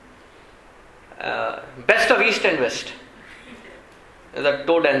 best of East and West. The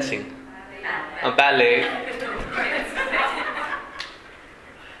toe dancing, ballet.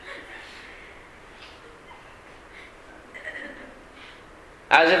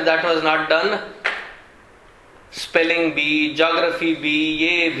 As if that was not done, spelling bee, geography bee,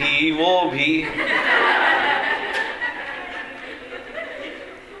 ye bhi, wo bhi.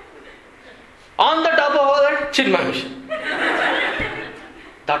 On the top of all that, Chinmay Mission.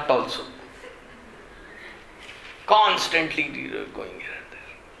 That also. Constantly going here and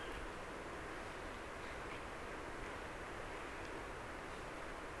there.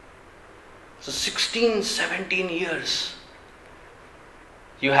 So 16, 17 years.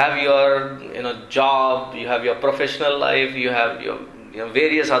 You have your job, you have your professional life, you have your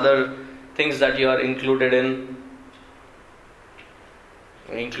various other things that you are included in,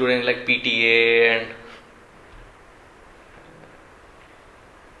 including like PTA and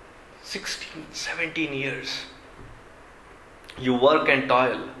 16, 17 years. You work and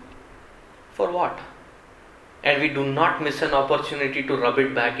toil. For what? And we do not miss an opportunity to rub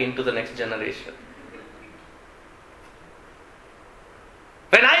it back into the next generation.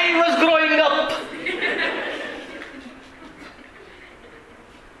 When I was growing up,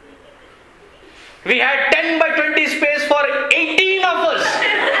 we had 10 by 20 space for 18 of us.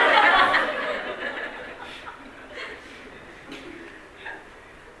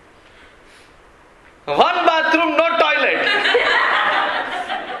 One bathroom, no toilet.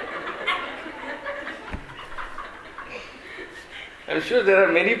 I'm sure there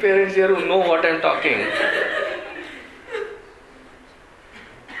are many parents here who know what I'm talking.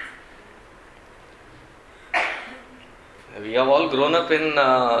 We have all grown up in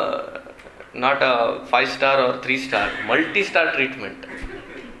not a 5-star or 3-star, multi-star treatment.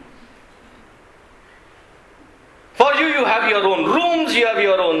 For you, you have your own rooms, you have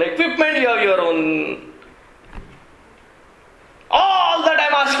your own equipment, you have your own... All that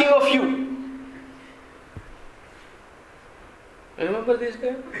I'm asking of you. Remember this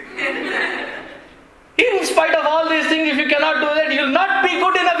guy? In spite of all these things, if you cannot do that, you'll not be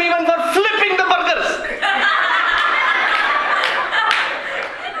good enough even for flipping the burgers.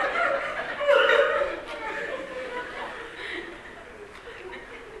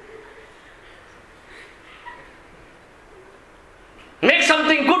 Make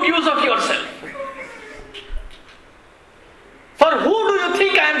something good use of yourself. For who do you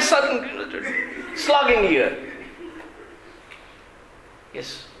think I am slogging here?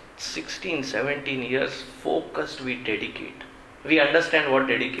 Yes, 16, 17 years focused, we dedicate. We understand what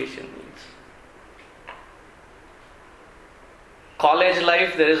dedication means. College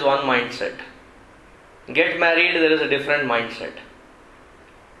life, there is one mindset. Get married, there is a different mindset.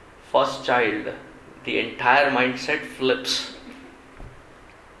 First child, the entire mindset flips.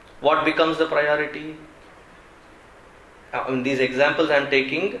 What becomes the priority? These examples I am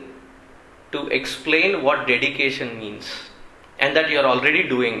taking to explain what dedication means, and that you are already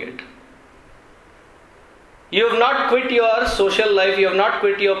doing it. You have not quit your social life, you have not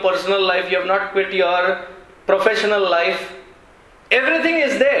quit your personal life, you have not quit your professional life. Everything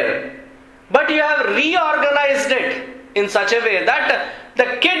is there, but you have reorganized it in such a way that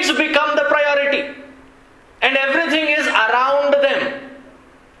the kids become the priority and everything is around them.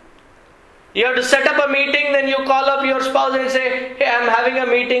 You have to set up a meeting, then you call up your spouse and say, hey, I'm having a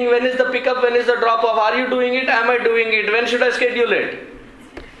meeting, when is the pickup, when is the drop off, are you doing it, am I doing it, when should I schedule it?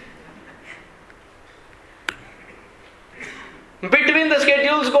 Between the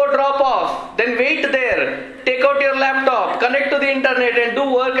schedules go drop off, then wait there, take out your laptop, connect to the internet and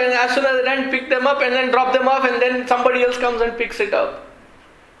do work, and as soon as they're done, pick them up and then drop them off, and then somebody else comes and picks it up.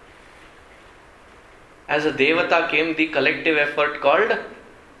 As a Devata came the collective effort called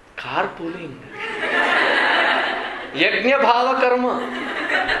carpooling. Yajna bhava karma.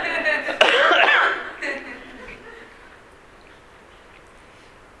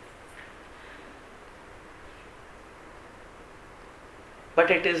 But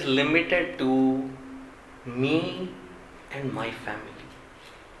it is limited to me and my family.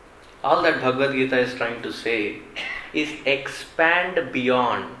 All that Bhagavad Gita is trying to say is expand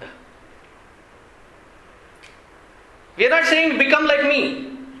beyond. We are not saying become like me.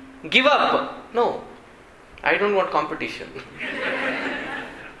 Give up. No. I don't want competition.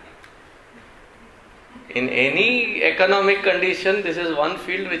 In any economic condition, this is one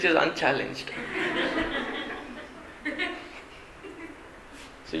field which is unchallenged.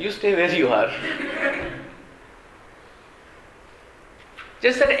 So you stay where you are.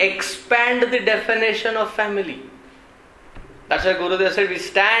 Just that expand the definition of family. That's why Gurudev said we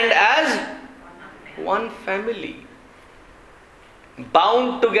stand as one family.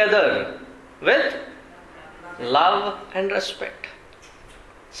 Bound together with love and respect.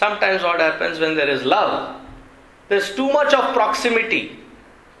 Sometimes what happens when there is love, there's too much of proximity.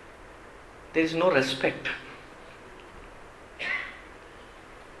 There is no respect.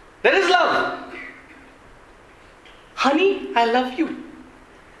 Honey, I love you.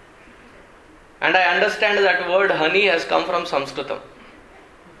 And I understand that word honey has come from Sanskritam.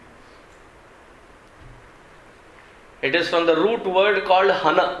 It is from the root word called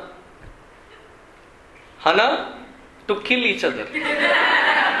hana. Hana, to kill each other.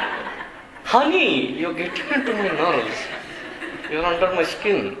 Honey, you're getting into my nerves. You're under my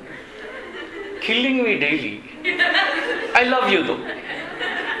skin. Killing me daily. I love you though.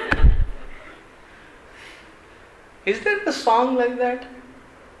 Is there a song like that?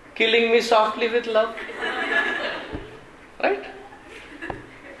 Killing me softly with love? Right?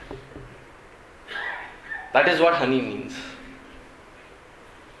 That is what honey means.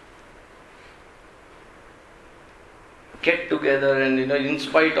 Get together and in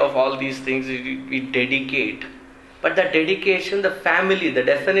spite of all these things, we dedicate. But the dedication, the family, the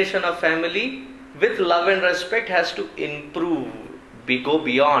definition of family with love and respect has to improve, go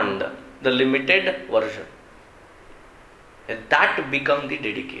beyond the limited version. And that become the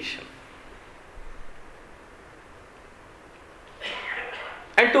dedication.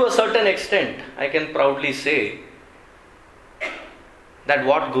 And to a certain extent, I can proudly say that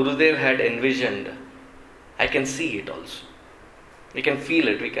what Gurudev had envisioned, I can see it also. We can feel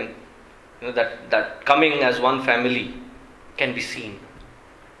it. We can, that coming as one family can be seen.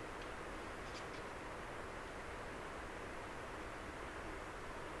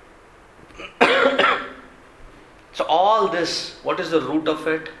 So all this, what is the root of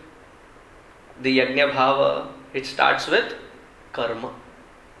it? The Yajna Bhava, it starts with karma.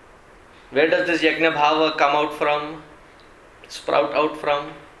 Where does this Yajna Bhava come out from? Sprout out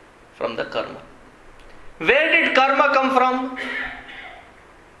from? From the karma. Where did karma come from?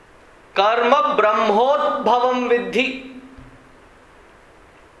 Karma brahmodbhavam vidhi.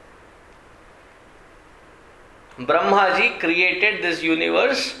 Brahmaji created this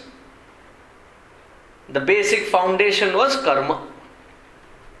universe. The basic foundation was karma.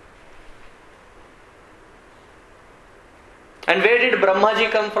 And where did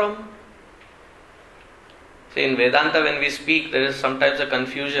Brahmaji come from? See, in Vedanta when we speak, there is sometimes a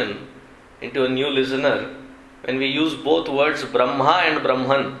confusion into a new listener when we use both words Brahma and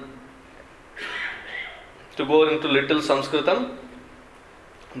Brahman. To go into little Sanskritam,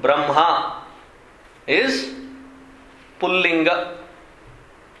 Brahma is Pullinga.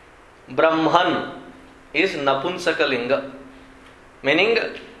 Brahman is Napunsakalinga. Meaning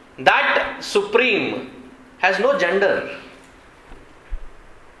that supreme has no gender.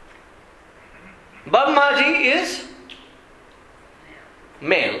 Brahmaji is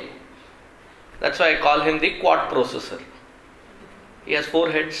male. That's why I call him the quad processor. He has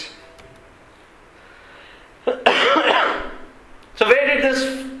 4 heads. So where did this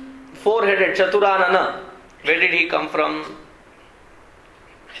 4-headed Chaturanana, where did he come from?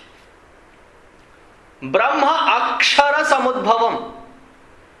 Brahma Akshara Samudbhavam.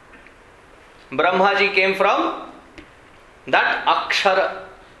 Brahmaji came from that Akshara.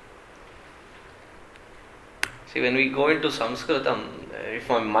 See, when we go into Sanskritam, if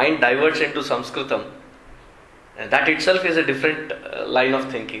my mind diverts into Sanskritam, that itself is a different line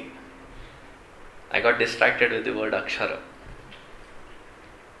of thinking. I got distracted with the word Akshara.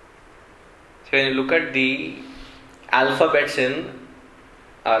 So when you look at the alphabets in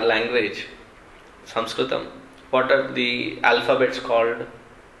our language, Sanskritam, what are the alphabets called?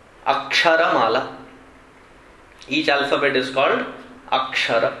 Akshara Mala. Each alphabet is called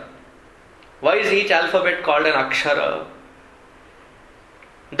Akshara. Why is each alphabet called an Akshara?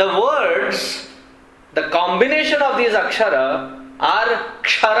 The words, the combination of these Akshara are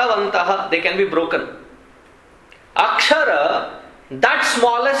Ksharavantaha. They can be broken. Akshara, that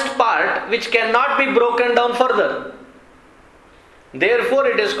smallest part which cannot be broken down further. Therefore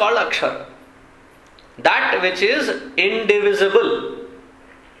it is called Akshara. That which is indivisible.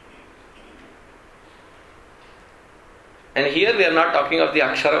 And here we are not talking of the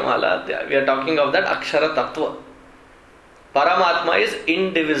Akshara Mala, we are talking of that Akshara Tattva. Paramatma is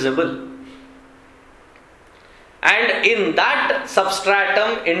indivisible. And in that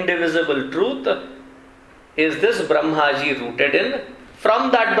substratum, indivisible truth, is this Brahmaji rooted in.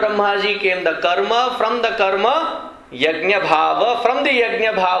 From that Brahmaji came the karma, from the karma, Yajna Bhava, from the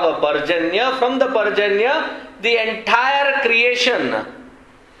Yajna Bhava, Parjanya, from the Parjanya, the entire creation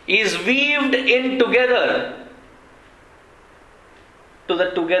is weaved in together to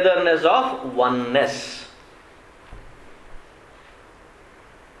the togetherness of oneness.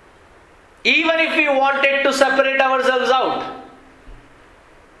 Even if we wanted to separate ourselves out,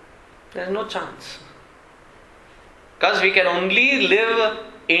 there is no chance. Because we can only live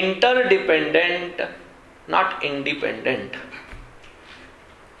interdependent, not independent.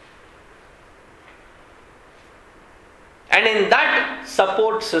 And in that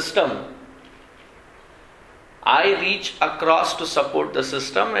support system, I reach across to support the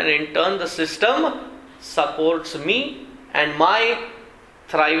system, and in turn the system supports me and my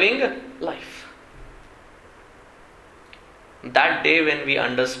thriving life. That day when we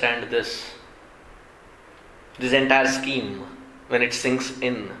understand this entire scheme, when it sinks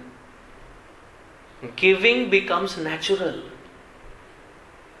in, giving becomes natural.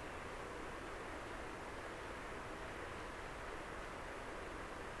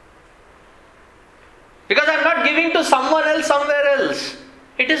 Because I am not giving to someone else somewhere else.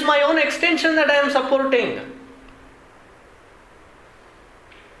 It is my own extension that I am supporting.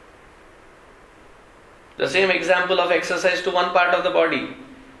 The same example of exercise to one part of the body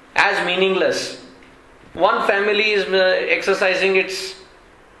as meaningless. One family is exercising its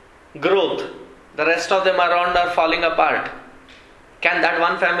growth. The rest of them around are falling apart. Can that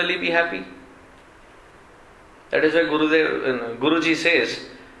one family be happy? That is why Guruji says,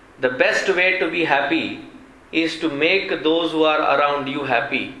 the best way to be happy is to make those who are around you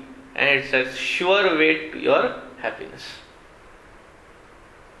happy. And it's a sure way to your happiness.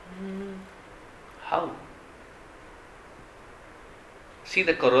 How? See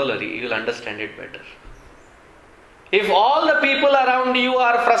the corollary, you will understand it better. If all the people around you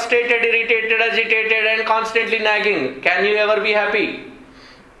are frustrated, irritated, agitated and constantly nagging, can you ever be happy?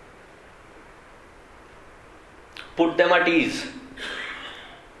 Put them at ease.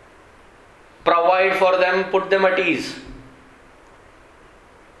 Provide for them, put them at ease.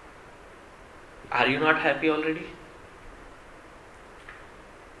 Are you not happy already?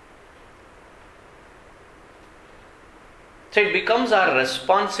 So it becomes our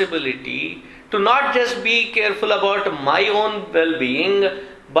responsibility to not just be careful about my own well-being,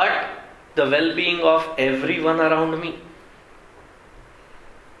 but the well-being of everyone around me.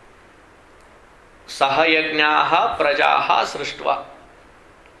 Sahayajnaha prajaha srishtva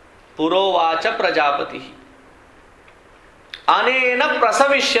purovacha prajapati anena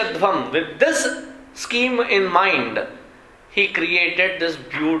prasavishyadvam. With this scheme in mind, he created this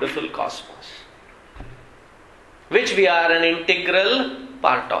beautiful cosmos, which we are an integral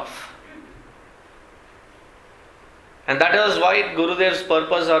part of. And that was why Gurudev's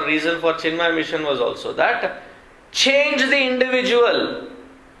purpose or reason for Chinmaya mission was also that change the individual,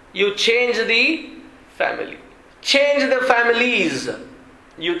 you change the family. Change the families,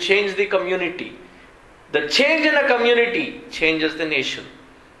 you change the community. The change in a community changes the nation.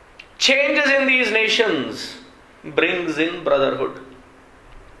 Changes in these nations brings in brotherhood.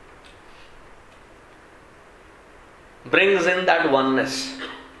 Brings in that oneness.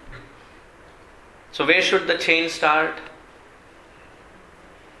 So where should the change start?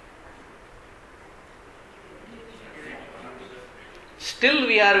 Still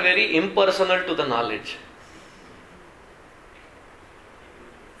we are very impersonal to the knowledge.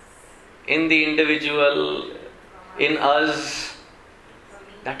 In the individual, in us,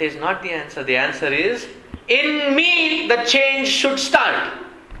 that is not the answer. The answer is, in me the change should start.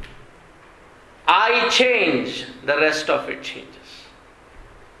 I change, the rest of it changes.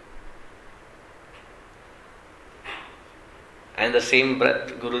 And the same breath,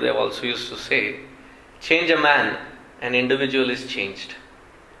 Gurudev also used to say, change a man, an individual is changed.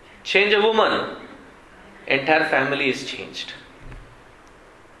 Change a woman, entire family is changed.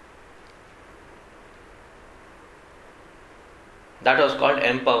 That was called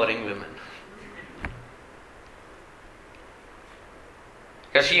empowering women.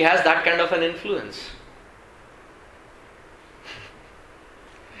 Because she has that kind of an influence.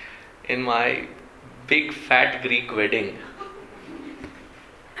 In my big fat Greek wedding,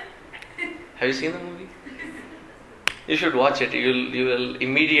 have you seen the movie? You should watch it. You will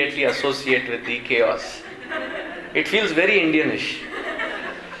immediately associate with the chaos. It feels very Indianish.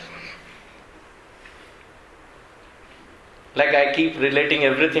 Like I keep relating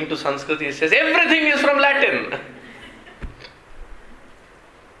everything to Sanskrit. He says everything is from Latin.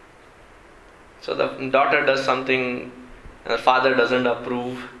 So the daughter does something, and the father doesn't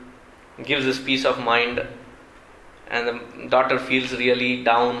approve, gives this peace of mind, and the daughter feels really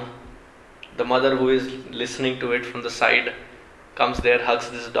down. The mother, who is listening to it from the side, comes there, hugs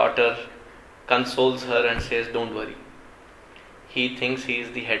this daughter, consoles her and says, don't worry. He thinks he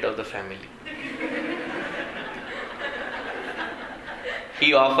is the head of the family.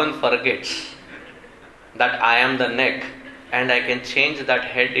 He often forgets that I am the neck and I can change that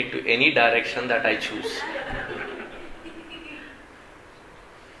head into any direction that I choose.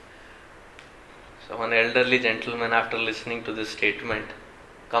 So one elderly gentleman, after listening to this statement,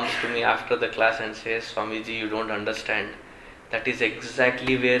 comes to me after the class and says, Swamiji, you don't understand. That is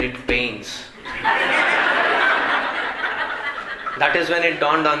exactly where it pains. That is when it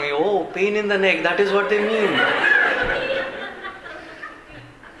dawned on me, oh, pain in the neck, that is what they mean.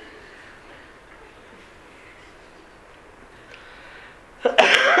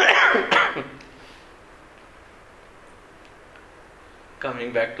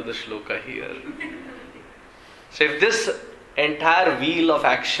 Coming back to the shloka here. So if this entire wheel of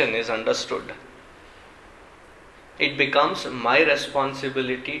action is understood, it becomes my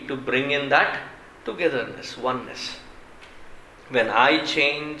responsibility to bring in that togetherness, oneness. When I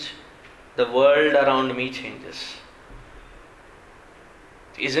change, the world around me changes.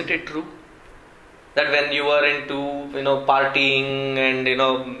 Isn't it true? That when you were into, partying and,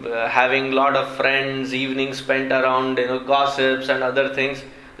 having a lot of friends, evenings spent around, gossips and other things,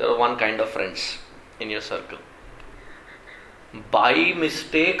 there were one kind of friends in your circle. By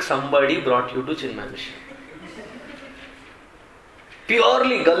mistake, somebody brought you to Chinmay Mission.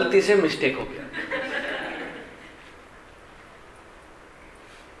 Purely गलती से mistake हो गया.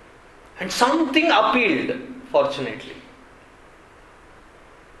 And something appealed, fortunately.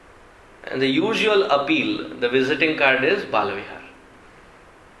 And the usual appeal, the visiting card is Balavihar.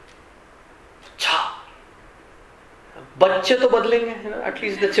 Cha! बच्चे तो बदलेंगे, at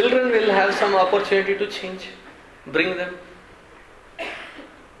least the children will have some opportunity to change. Bring them.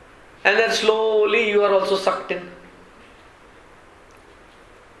 And then slowly you are also sucked in.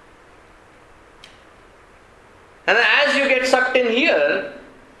 And then as you get sucked in here,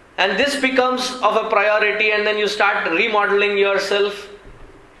 and this becomes of a priority, and then you start remodeling yourself.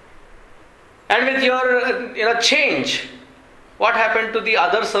 And with your change, what happened to the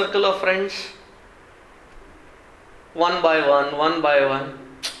other circle of friends? One by one.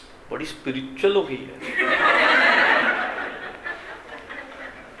 Body spiritual ho gayi hai.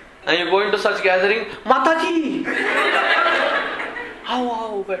 And you go into such gathering, Mataji!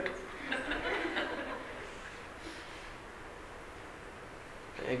 How, but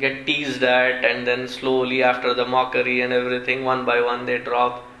you get teased at, and then slowly after the mockery and everything, one by one they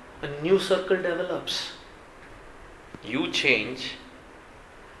drop. A new circle develops. You change.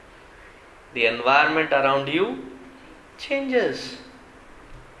 The environment around you changes.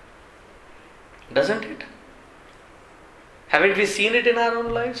 Doesn't it? Haven't we seen it in our own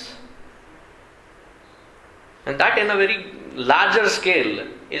lives? And that in a very larger scale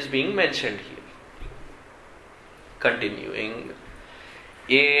is being mentioned here. Continuing.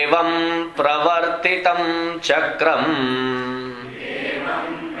 Evam pravartitam chakram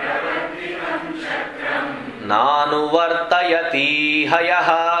nanuvartayati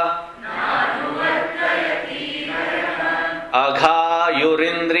hayaha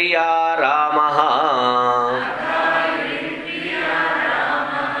aghayurindriya ramaha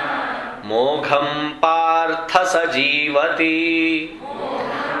mogham partha sajivati.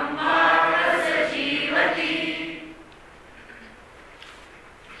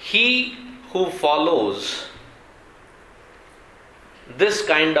 He who follows this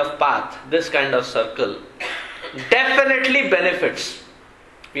kind of path, this kind of circle, definitely benefits.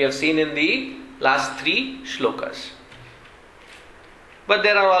 We have seen in the last 3 shlokas. But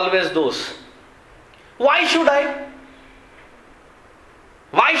there are always those. Why should I?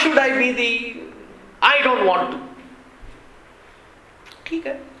 Why should I be the... I don't want to. ठीक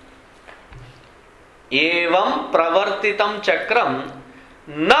है. एवं प्रवर्तितम चक्रम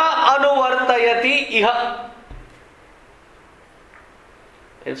न अनुवर्तयति इह.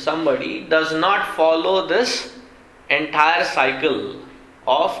 If somebody does not follow this entire cycle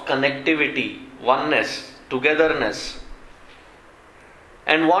of connectivity, oneness, togetherness,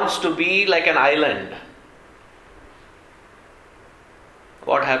 and wants to be like an island,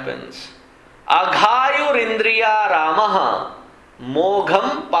 what happens? Aghayurindriya ramaha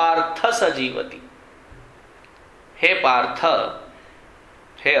mogham partha sajivati. Hey Partha,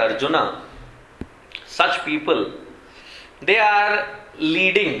 hey Arjuna, such people, they are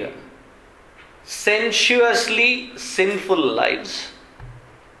leading sensuously sinful lives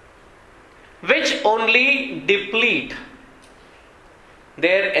which only deplete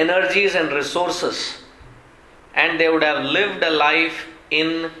their energies and resources, and they would have lived a life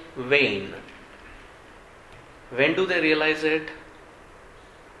in vain. When do they realize it?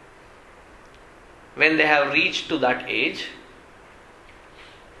 When they have reached to that age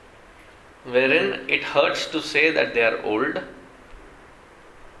wherein it hurts to say that they are old.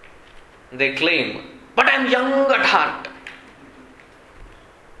 They claim, but I am young at heart.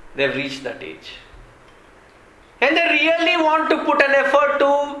 They have reached that age. And they really want to put an effort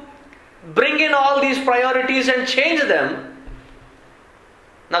to bring in all these priorities and change them.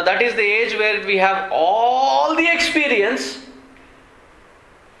 Now that is the age where we have all the experience,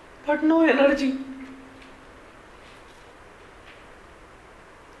 but no energy.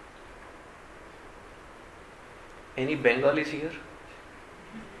 Any Bengalis here?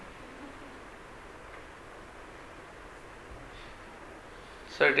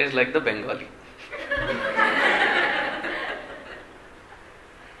 So it is like the Bengali.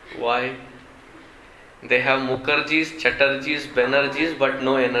 Why? They have Mukherjees, Chatterjees, Banerjees, but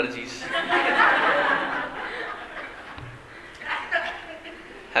no energies.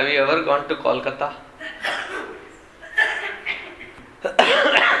 Have you ever gone to Kolkata?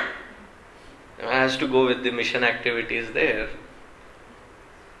 I used to go with the mission activities there.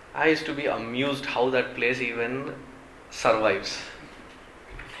 I used to be amused how that place even survives.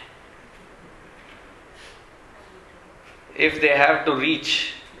 If they have to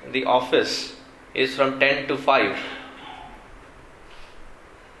reach the office is from 10 to 5.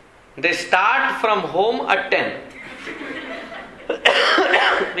 They start from home at 10.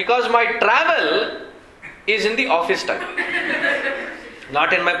 Because my travel is in the office time,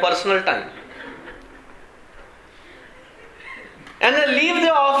 not in my personal time. And they leave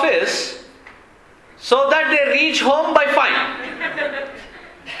the office so that they reach home by 5.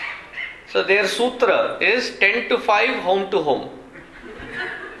 So their sutra is 10 to 5, home to home.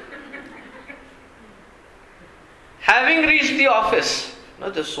 Having reached the office,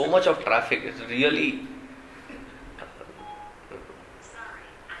 there's so much of traffic, it's really...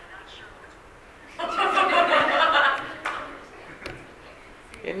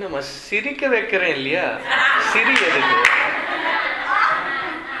 என்னம்மா சிரிக்க வைக்கிறேன் இல்லையா சிரி எதுக்கு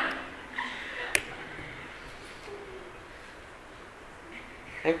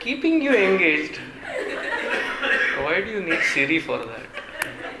I'm keeping you engaged. Why do you need Siri for that?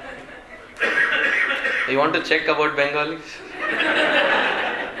 You want to check about Bengalis?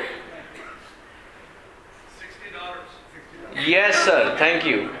 $60. Yes sir, thank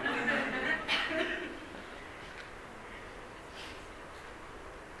you.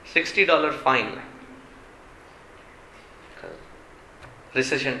 $60 fine.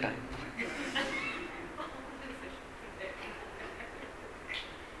 Recession time.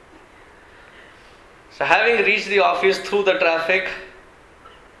 So having reached the office through the traffic,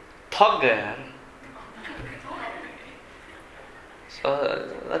 थक गया यार. So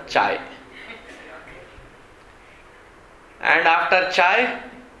chai. And after chai,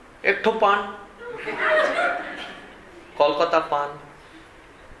 एक ठो पान. Kolkata pan.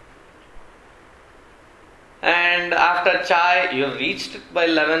 And after chai, you have reached by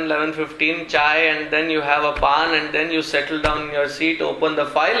 11:15 chai, and then you have a pan, and then you settle down in your seat, open the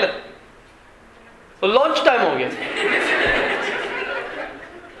file. So lunch time हो गया.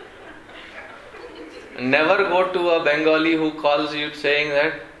 Never go to a Bengali who calls you saying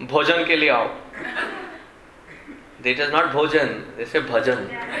that bhojan के लिए आओ. It is not bhojan, they say bhajan.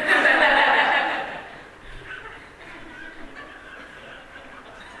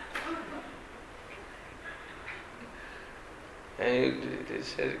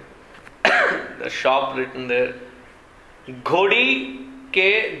 The shop written there, घोड़ी के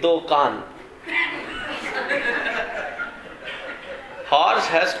दुकान. Horse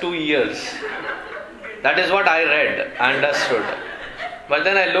has 2 ears. That is what I read, understood. But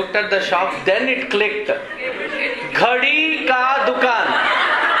then I looked at the shop, then it clicked. घड़ी का दुकान.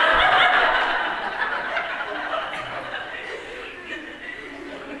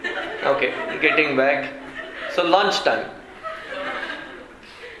 Okay, getting back. So lunch time.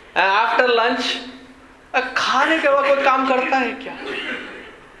 And after lunch, खाने के बाद कोई काम करता है क्या?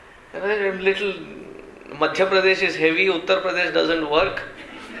 Little Madhya Pradesh is heavy, Uttar Pradesh doesn't work.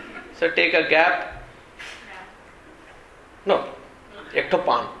 So take a gap. No, एक ठो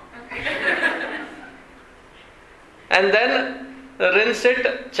पान. And then rinse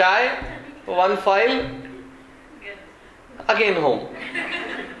it, chai, one file, again home.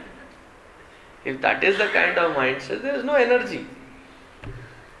 If that is the kind of mindset, there is no energy.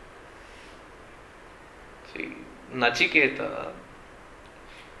 See, Nachiketa,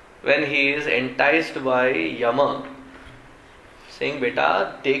 when he is enticed by Yama, saying,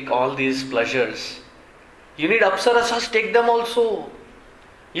 Beta, take all these pleasures. You need Apsarasas, take them also.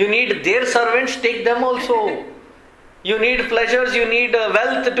 You need their servants, take them also. You need pleasures, you need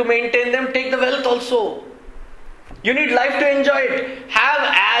wealth to maintain them, take the wealth also. You need life to enjoy it. Have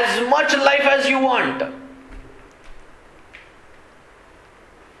as much life as you want.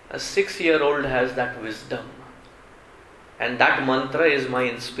 A 6-year-old has that wisdom. And that mantra is my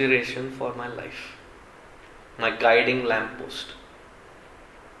inspiration for my life. My guiding lamppost.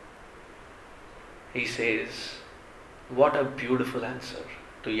 He says, what a beautiful answer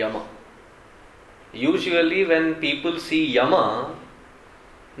to Yama. Usually when people see Yama,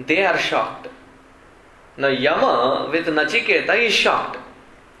 they are shocked. Now Yama with Nachiketa is shocked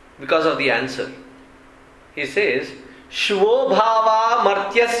because of the answer. He says, Shvobhava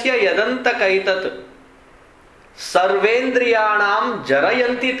martyasya yadanta kaitat sarvendriyanam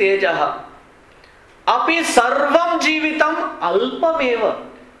jarayanti tejaha api sarvam jivitam alpameva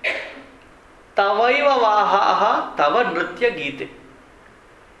tavaiva vahaha tava nritya gite.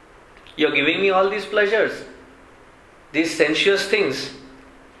 You're giving me all these pleasures, these sensuous things.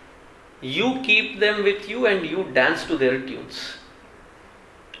 You keep them with you and you dance to their tunes.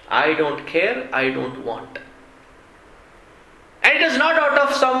 I don't care, I don't want. And it is not out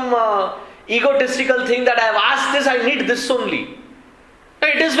of some egotistical thing that I have asked this, I need this only.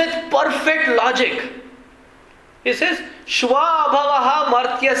 It is with perfect logic. He says, Shva abhavaha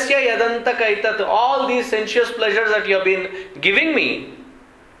martyasya yadanta kaitat. All these sensuous pleasures that you have been giving me,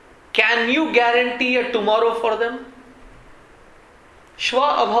 can you guarantee a tomorrow for them?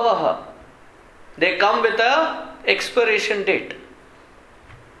 Shva abhavaha. They come with a expiration date.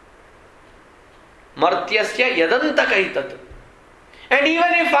 Martyasya yadanta kaitat. And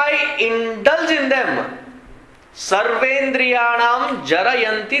even if I indulge in them, sarvendriyanam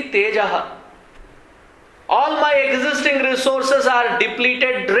jarayanti tejaha. All my existing resources are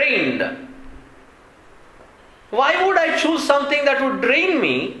depleted, drained. Why would I choose something that would drain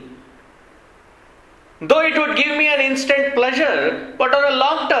me? Though it would give me an instant pleasure, but on a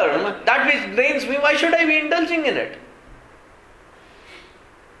long term, that which drains me, why should I be indulging in it?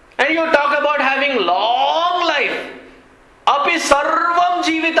 And you talk about having long life. Api sarvam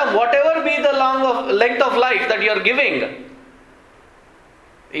jivitam, whatever be the length of life that you are giving.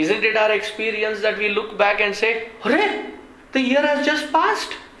 Isn't it our experience that we look back and say, "Hooray, the year has just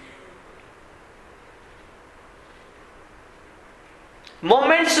passed."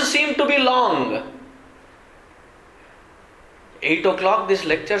 Moments seem to be long. 8 o'clock this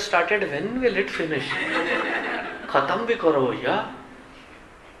lecture started, when will it finish? Khatam bhi karo, yeah?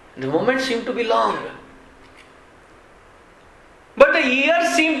 The moments seem to be long. But the years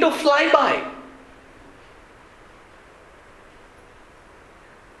seem to fly by.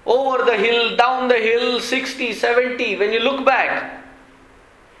 Over the hill, down the hill, 60, 70, when you look back,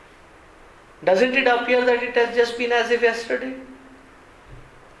 doesn't it appear that it has just been as if yesterday?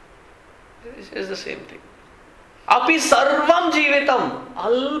 It is the same thing. Api sarvam jivitam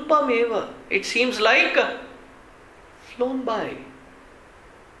alpameva. It seems like flown by.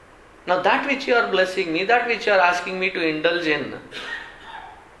 Now that which you are blessing me, that which you are asking me to indulge in,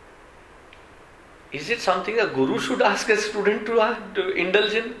 is it something a guru should ask a student to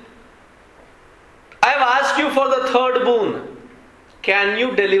indulge in? I have asked you for the third boon. Can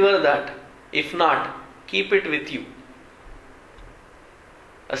you deliver that? If not, keep it with you.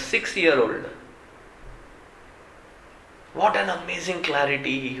 A 6-year-old. What an amazing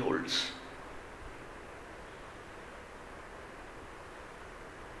clarity he holds.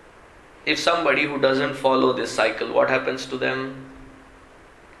 If somebody who doesn't follow this cycle, what happens to them?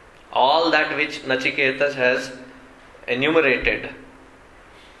 All that which Nachiketas has enumerated,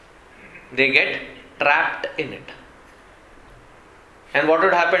 they get trapped in it. And what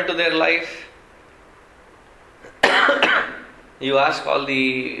would happen to their life? You ask all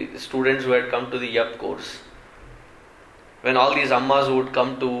the students who had come to the YAP course, when all these ammas would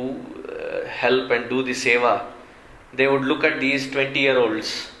come to help and do the seva, they would look at these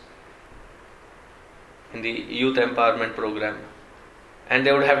 20-year-olds in the youth empowerment program, and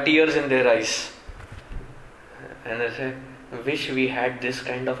they would have tears in their eyes, and they say, wish we had this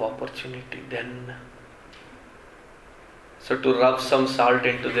kind of opportunity then. So to rub some salt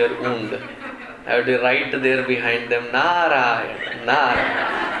into their wound, I would write there behind them, Narayana,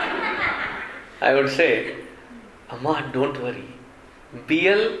 Narayana. I would say, Amma, don't worry,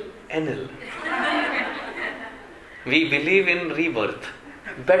 BLNL. We believe in rebirth.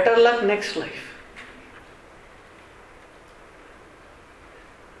 Better luck next life.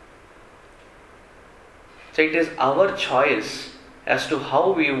 So it is our choice as to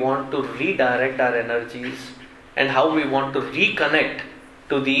how we want to redirect our energies and how we want to reconnect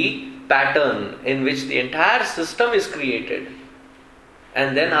to the pattern in which the entire system is created.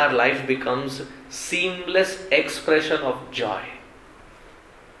 And then our life becomes seamless expression of joy.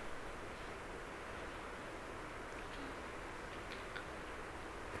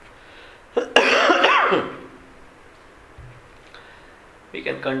 We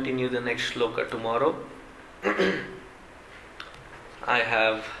can continue the next shloka tomorrow. I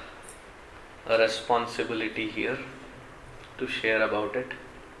have a responsibility here to share about it.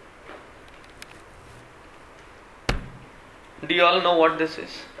 Do you all know what this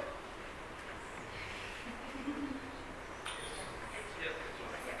is?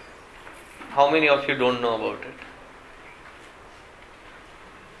 How many of you don't know about it?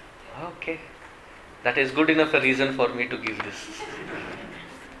 Okay. That is good enough a reason for me to give this.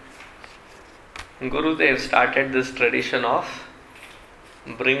 Gurudev started this tradition of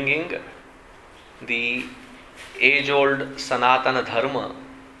bringing the age-old Sanatana Dharma,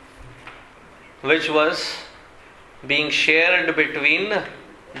 which was being shared between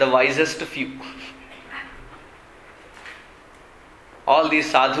the wisest few. All these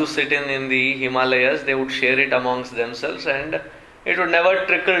sadhus sitting in the Himalayas, they would share it amongst themselves, and it would never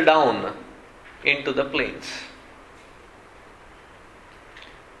trickle down into the plains.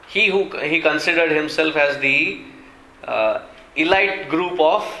 He considered himself as the elite group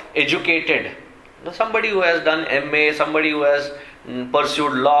of educated. Somebody who has done MA, somebody who has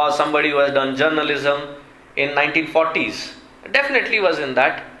pursued law, somebody who has done journalism in 1940s. Definitely was in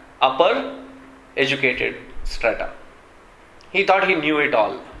that upper educated strata. He thought he knew it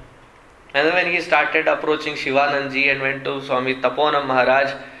all. And then when he started approaching Shivanandji and went to Swami Taponam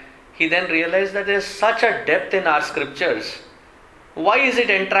Maharaj, he then realized that there is such a depth in our scriptures. Why is it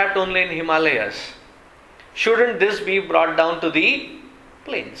entrapped only in Himalayas? Shouldn't this be brought down to the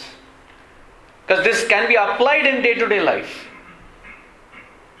plains? Because this can be applied in day-to-day life.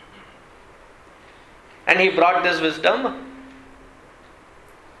 And he brought this wisdom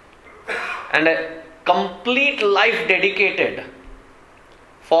and a complete life dedicated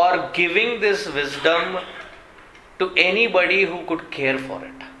for giving this wisdom to anybody who could care for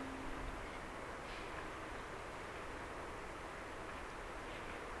it.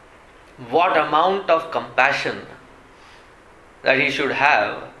 What amount of compassion that he should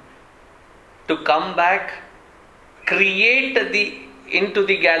have to come back, create into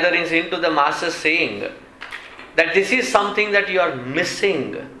the gatherings, into the masses, saying that this is something that you are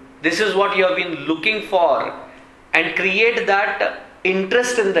missing, this is what you have been looking for, and create that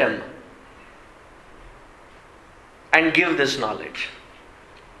interest in them and give this knowledge.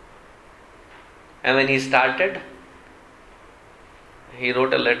 And when he started, he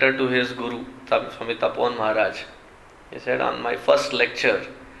wrote a letter to his guru, Swami Tapovan Maharaj. He said, on my first lecture,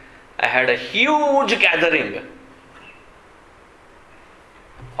 I had a huge gathering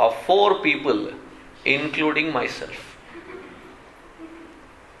of 4 people, including myself.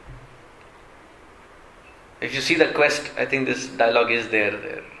 If you see the quest, I think this dialogue is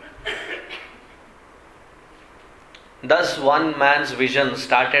there. Thus one man's vision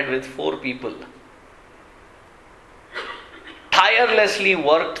started with 4 people. Tirelessly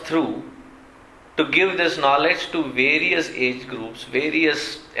worked through to give this knowledge to various age groups,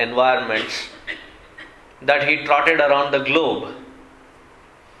 various environments that he trotted around the globe.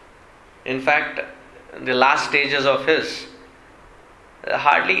 In fact, in the last stages of his,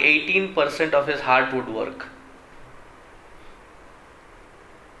 hardly 18% of his heart would work.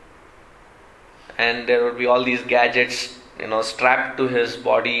 And there would be all these gadgets, strapped to his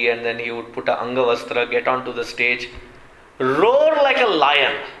body, and then he would put an Angavastra, get onto the stage, roar like a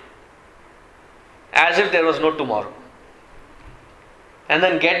lion, as if there was no tomorrow. And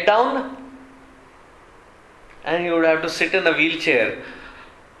then get down, and he would have to sit in a wheelchair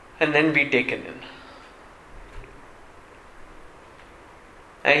and then be taken in.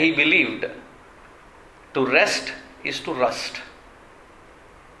 And he believed to rest is to rust.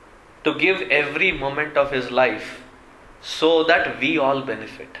 To give every moment of his life so that we all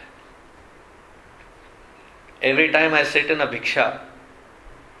benefit. Every time I sit in a bhiksha,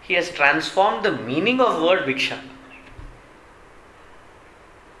 he has transformed the meaning of word bhiksha.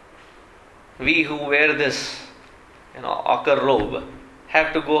 We who wear this, ochre robe,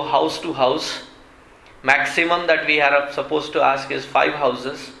 have to go house to house. Maximum that we are supposed to ask is 5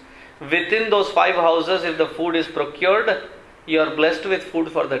 houses. Within those 5 houses, if the food is procured, you are blessed with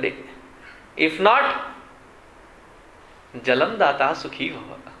food for the day. If not, jalam data sukhi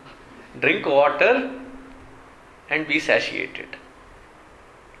bhava. Drink water and be satiated.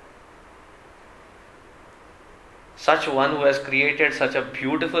 Such one who has created such a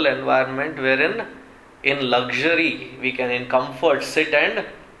beautiful environment wherein in luxury we can in comfort sit and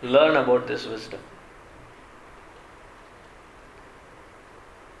learn about this wisdom.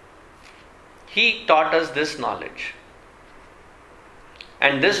 He taught us this knowledge.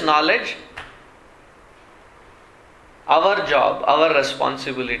 And this knowledge, our job, our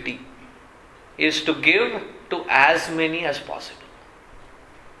responsibility is to give to as many as possible.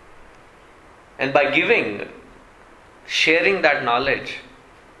 And by giving, sharing that knowledge,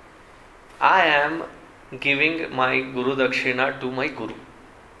 I am giving my Guru Dakshina to my Guru.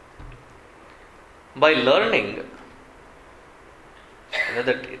 By learning,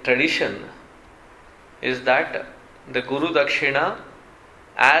 the tradition is that the Guru Dakshina,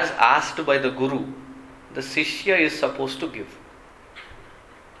 as asked by the Guru, the Sishya is supposed to give.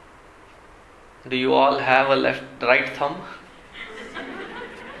 Do you all have a right thumb?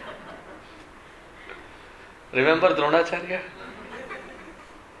 Remember Dronacharya?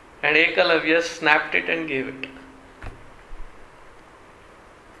 And Ekalavya snapped it and gave it.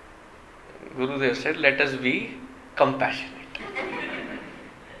 Gurudev said, let us be compassionate.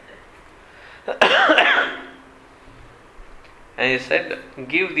 And he said,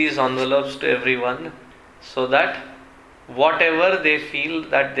 give these envelopes to everyone so that whatever they feel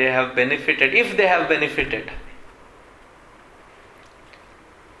that they have benefited, if they have benefited,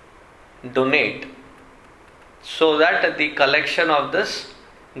 donate, so that the collection of this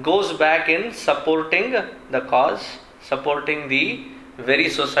goes back in supporting the cause, supporting the very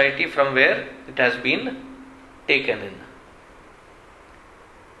society from where it has been taken in.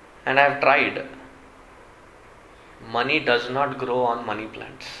 And I have tried. Money does not grow on money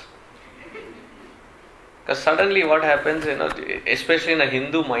plants. Because suddenly what happens, especially in a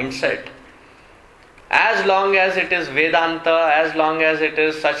Hindu mindset, as long as it is Vedanta, as long as it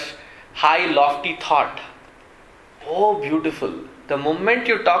is such high lofty thought, oh beautiful. The moment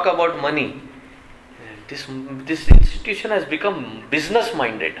you talk about money, this institution has become business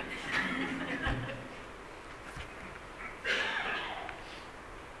minded.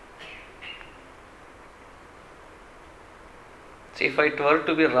 See, if it were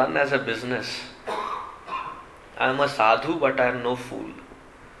to be run as a business, I am a sadhu but I am no fool.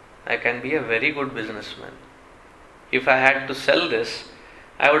 I can be a very good businessman. If I had to sell this,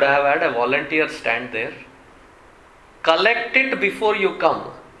 I would have had a volunteer stand there. Collect it before you come,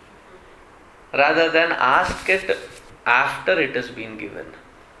 rather than ask it after it has been given.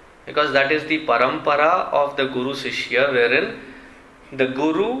 Because that is the parampara of the Guru Sishya, wherein the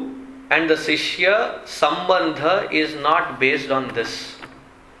Guru and the Sishya sambandha is not based on this.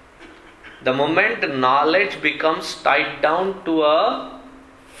 The moment knowledge becomes tied down to a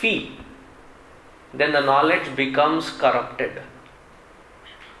fee, then the knowledge becomes corrupted.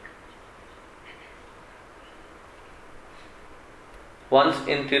 Once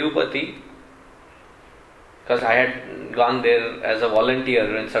in Tirupati, because I had gone there as a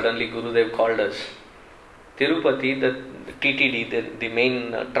volunteer and suddenly Gurudev called us. Tirupati, the TTD, the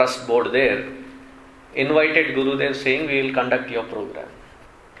main trust board there, invited Gurudev saying, we will conduct your program.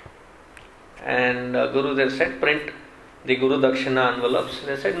 And Gurudev said, print the Guru Dakshina envelopes.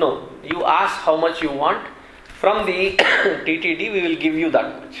 They said, no, you ask how much you want. From the TTD, we will give you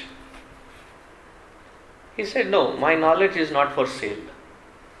that much. He said, no, my knowledge is not for sale.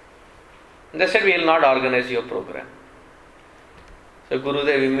 They said, we will not organize your program. So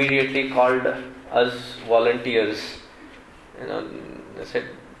Gurudev immediately called us volunteers. They said,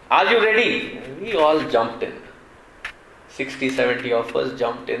 are you ready? We all jumped in. 60-70 of us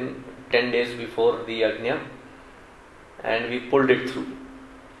jumped in 10 days before the yajna, and we pulled it through.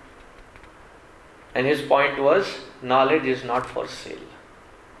 And his point was, knowledge is not for sale.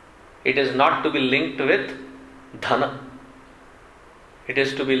 It is not to be linked with dhana. It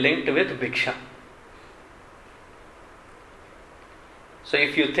is to be linked with bhiksha. So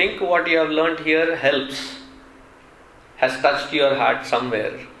if you think what you have learnt here helps, has touched your heart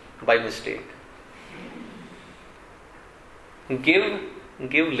somewhere by mistake, give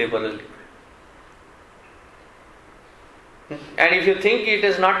liberally. And if you think it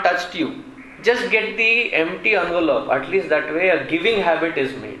has not touched you, just get the empty envelope. At least that way a giving habit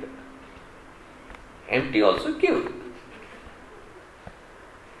is made. Empty also give.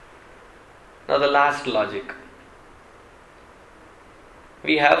 Now the last logic.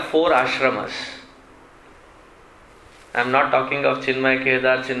 We have 4 ashramas. I am not talking of Chinmay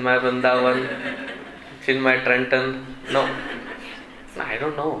Kedar, Chinmay Vrindavan, Chinmay Trenton. No, I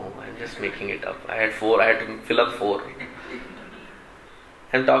don't know. I am just making it up. I had 4. I had to fill up 4.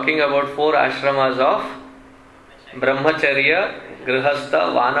 I am talking about 4 ashramas of Brahmacharya,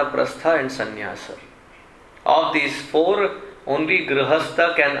 Grihastha, Vanaprastha and Sannyasa. Of these 4, only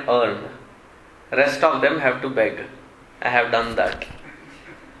Grihastha can earn. Rest of them have to beg. I have done that.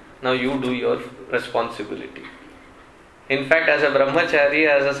 Now you do your responsibility. In fact, as a Brahmachari,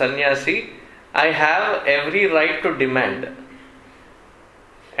 as a Sannyasi, I have every right to demand.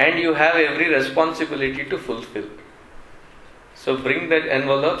 And you have every responsibility to fulfill. So bring the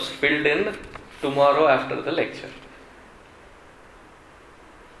envelopes filled in tomorrow after the lecture.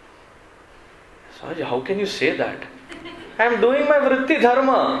 Sahaji, how can you say that? I am doing my vritti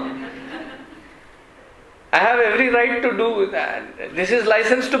dharma. I have every right to do that. This is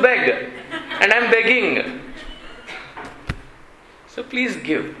license to beg. And I am begging. So please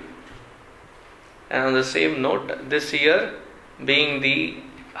give. And on the same note, this year being the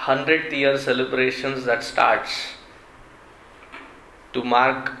 100th year celebrations that starts to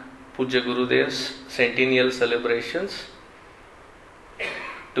mark Pujya Gurudev's centennial celebrations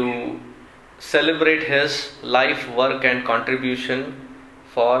to celebrate his life, work and contribution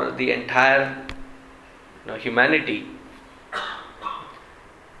for the entire humanity.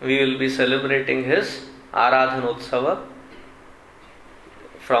 We will be celebrating his Aradhanotsava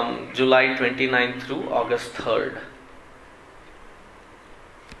from July 29th through August 3rd.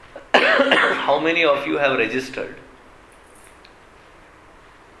 How many of you have registered?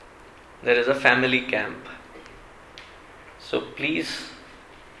 There is a family camp. So please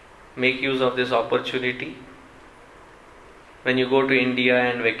make use of this opportunity. When you go to India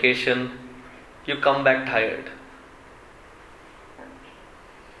and vacation, you come back tired.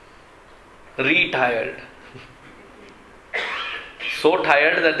 Retired. So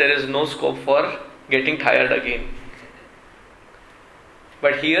tired that there is no scope for getting tired again.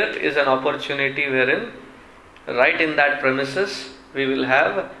 But here is an opportunity wherein, right in that premises, we will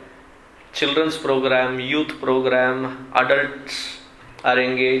have children's program, youth program, adults are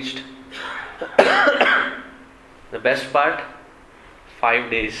engaged. The best part, 5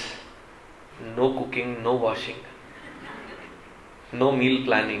 days. No cooking, no washing, no meal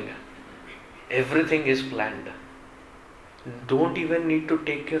planning. Everything is planned. Don't even need to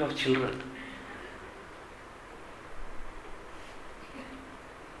take care of children.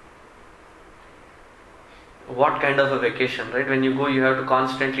 What kind of a vacation, right? When you go, you have to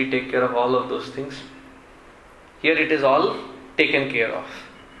constantly take care of all of those things. Here it is all taken care of.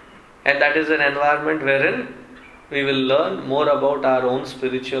 And that is an environment wherein we will learn more about our own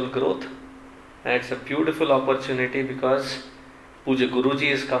spiritual growth. And it's a beautiful opportunity because Pujya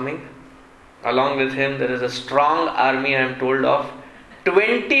Guruji is coming. Along with him, there is a strong army, I am told, of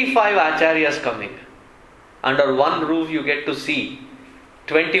 25 acharyas coming. Under one roof, you get to see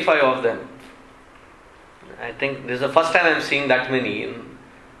 25 of them. I think this is the first time I am seeing that many in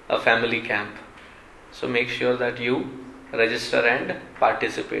a family camp. So make sure that you register and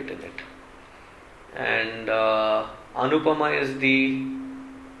participate in it. And Anupama is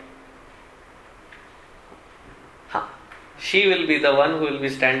she will be the one who will be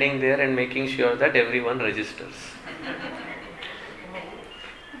standing there and making sure that everyone registers.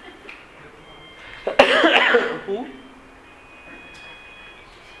 Who?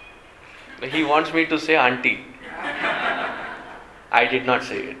 He wants me to say auntie. I did not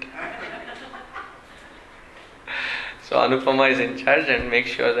say it. So Anupama is in charge and make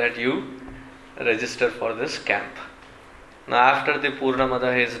sure that you register for this camp. Now after the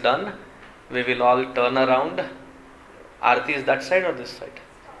Purnamada is done, we will all turn around. Aarti is that side or this side?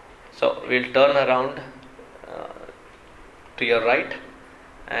 So we'll turn around to your right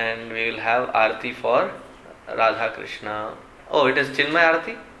and we will have Aarti for Radha Krishna. Oh, it is Chinmay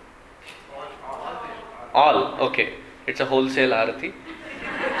Aarti? All, okay. It's a wholesale Aarti.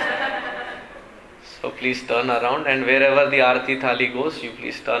 So please turn around and wherever the Aarti thali goes, you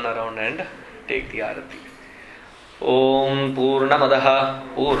please turn around and take the Aarti. Om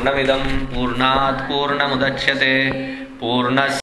Purnamadaha Purnamidam Purnat Purnamudachyate Purnas